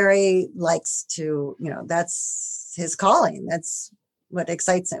that. Gary likes to, you know, that's his calling. That's what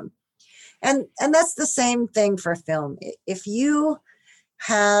excites him, and that's the same thing for film. If you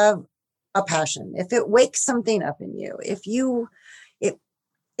have a passion, if it wakes something up in you, if you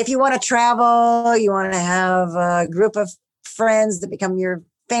want to travel, you want to have a group of friends that become your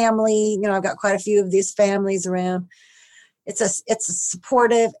family. You know, I've got quite a few of these families around. It's a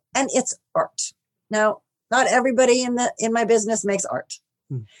supportive, and it's art. Now, not everybody in my business makes art.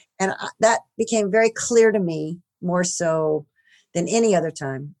 And that became very clear to me more so than any other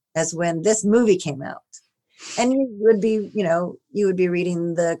time as when this movie came out. And you would be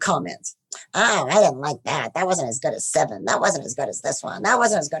reading the comments. Oh, I didn't like that. That wasn't as good as 7. That wasn't as good as this one. That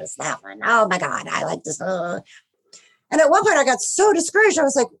wasn't as good as that one. Oh my God, I like this. And at one point I got so discouraged. I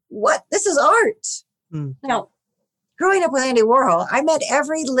was like, what? This is art. You know, growing up with Andy Warhol, I met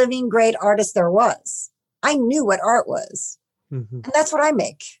every living great artist there was. I knew what art was. And that's what I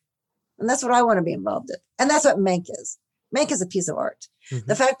make. And that's what I want to be involved in. And that's what Mank is. Mank is a piece of art.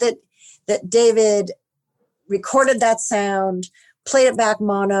 The fact that David recorded that sound, played it back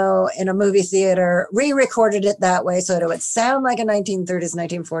mono in a movie theater, re-recorded it that way so that it would sound like a 1930s,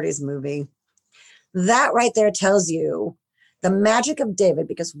 1940s movie. That right there tells you the magic of David,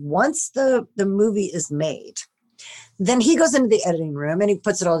 because once the movie is made, then he goes into the editing room and he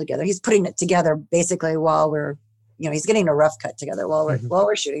puts it all together. He's putting it together basically while we're, he's getting a rough cut together while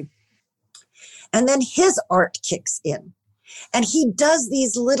we're shooting. And then his art kicks in and he does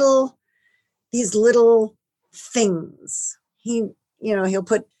these little things. He'll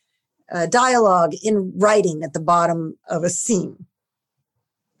put dialogue in writing at the bottom of a scene.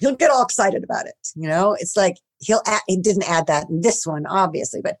 He'll get all excited about it. It's like he didn't add that in this one,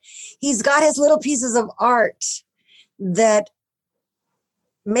 obviously, but he's got his little pieces of art that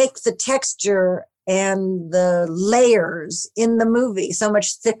make the texture and the layers in the movie so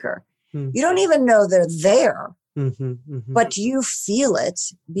much thicker. Mm-hmm. You don't even know they're there, but you feel it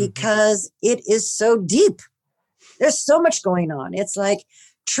because it is so deep. There's so much going on. It's like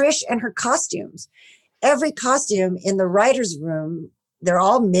Trish and her costumes. Every costume in the writer's room, they're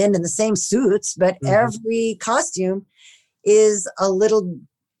all men in the same suits, but every costume is a little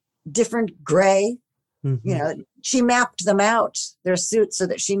different gray. She mapped them out, their suits, so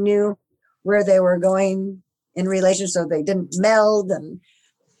that she knew where they were going in relation so they didn't meld. And,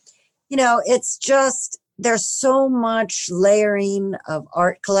 it's just, there's so much layering of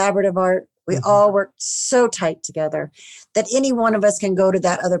art, collaborative art. We all work so tight together that any one of us can go to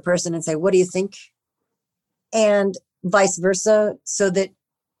that other person and say, what do you think? And vice versa, so that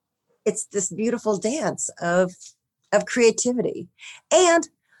it's this beautiful dance of creativity. And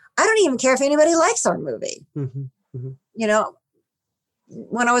I don't even care if anybody likes our movie.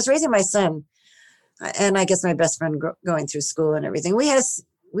 When I was raising my son, and I guess my best friend going through school and everything, we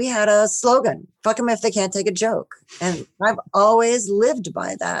had a slogan, fuck them if they can't take a joke. And I've always lived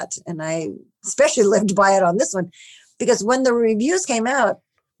by that. And I especially lived by it on this one, because when the reviews came out,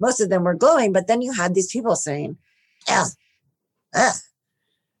 most of them were glowing, but then you had these people saying, ugh.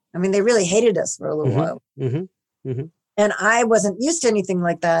 I mean, they really hated us for a little while. And I wasn't used to anything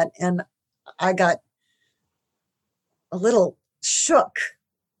like that. And I got a little shook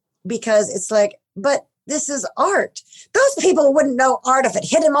because it's like, but this is art. Those people wouldn't know art if it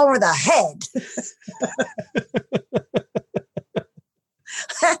hit him over the head.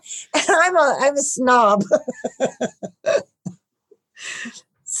 And I'm a snob.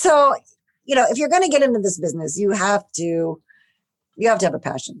 So, if you're going to get into this business, you have to have a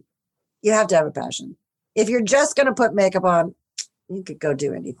passion. You have to have a passion. If you're just going to put makeup on, you could go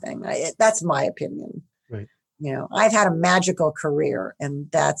do anything. That's my opinion. Right. I've had a magical career, and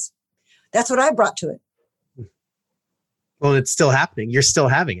that's what I brought to it. Well, it's still happening. You're still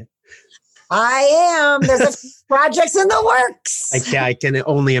having it. I am. There's projects in the works. I can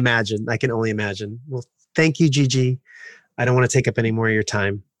only imagine. Well, thank you, Gigi. I don't want to take up any more of your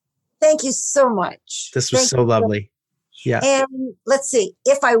time. Thank you so much. This was so lovely. Yeah. And let's see.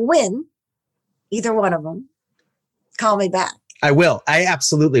 If I win either one of them, call me back. I will. I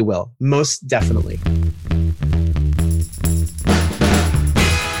absolutely will. Most definitely.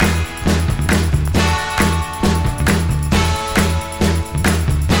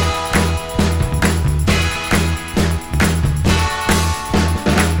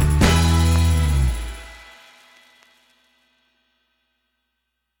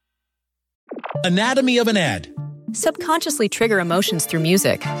 Anatomy of an ad. Subconsciously trigger emotions through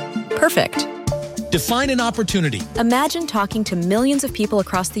music. Perfect. Define an opportunity. Imagine talking to millions of people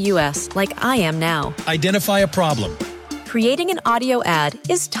across the U.S. like I am now. Identify a problem. Creating an audio ad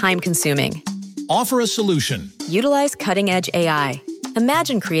is time-consuming. Offer a solution. Utilize cutting-edge AI.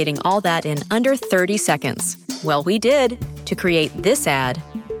 Imagine creating all that in under 30 seconds. Well, we did, to create this ad.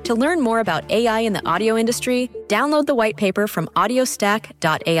 To learn more about AI in the audio industry, download the white paper from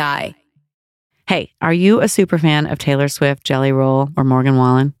audiostack.ai. Hey, are you a superfan of Taylor Swift, Jelly Roll, or Morgan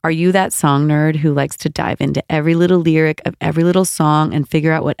Wallen? Are you that song nerd who likes to dive into every little lyric of every little song and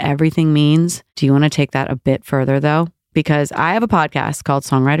figure out what everything means? Do you want to take that a bit further, though? Because I have a podcast called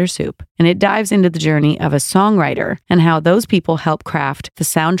Songwriter Soup, and it dives into the journey of a songwriter and how those people help craft the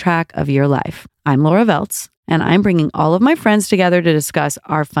soundtrack of your life. I'm Laura Veltz, and I'm bringing all of my friends together to discuss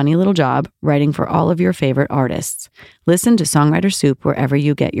our funny little job writing for all of your favorite artists. Listen to Songwriter Soup wherever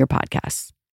you get your podcasts.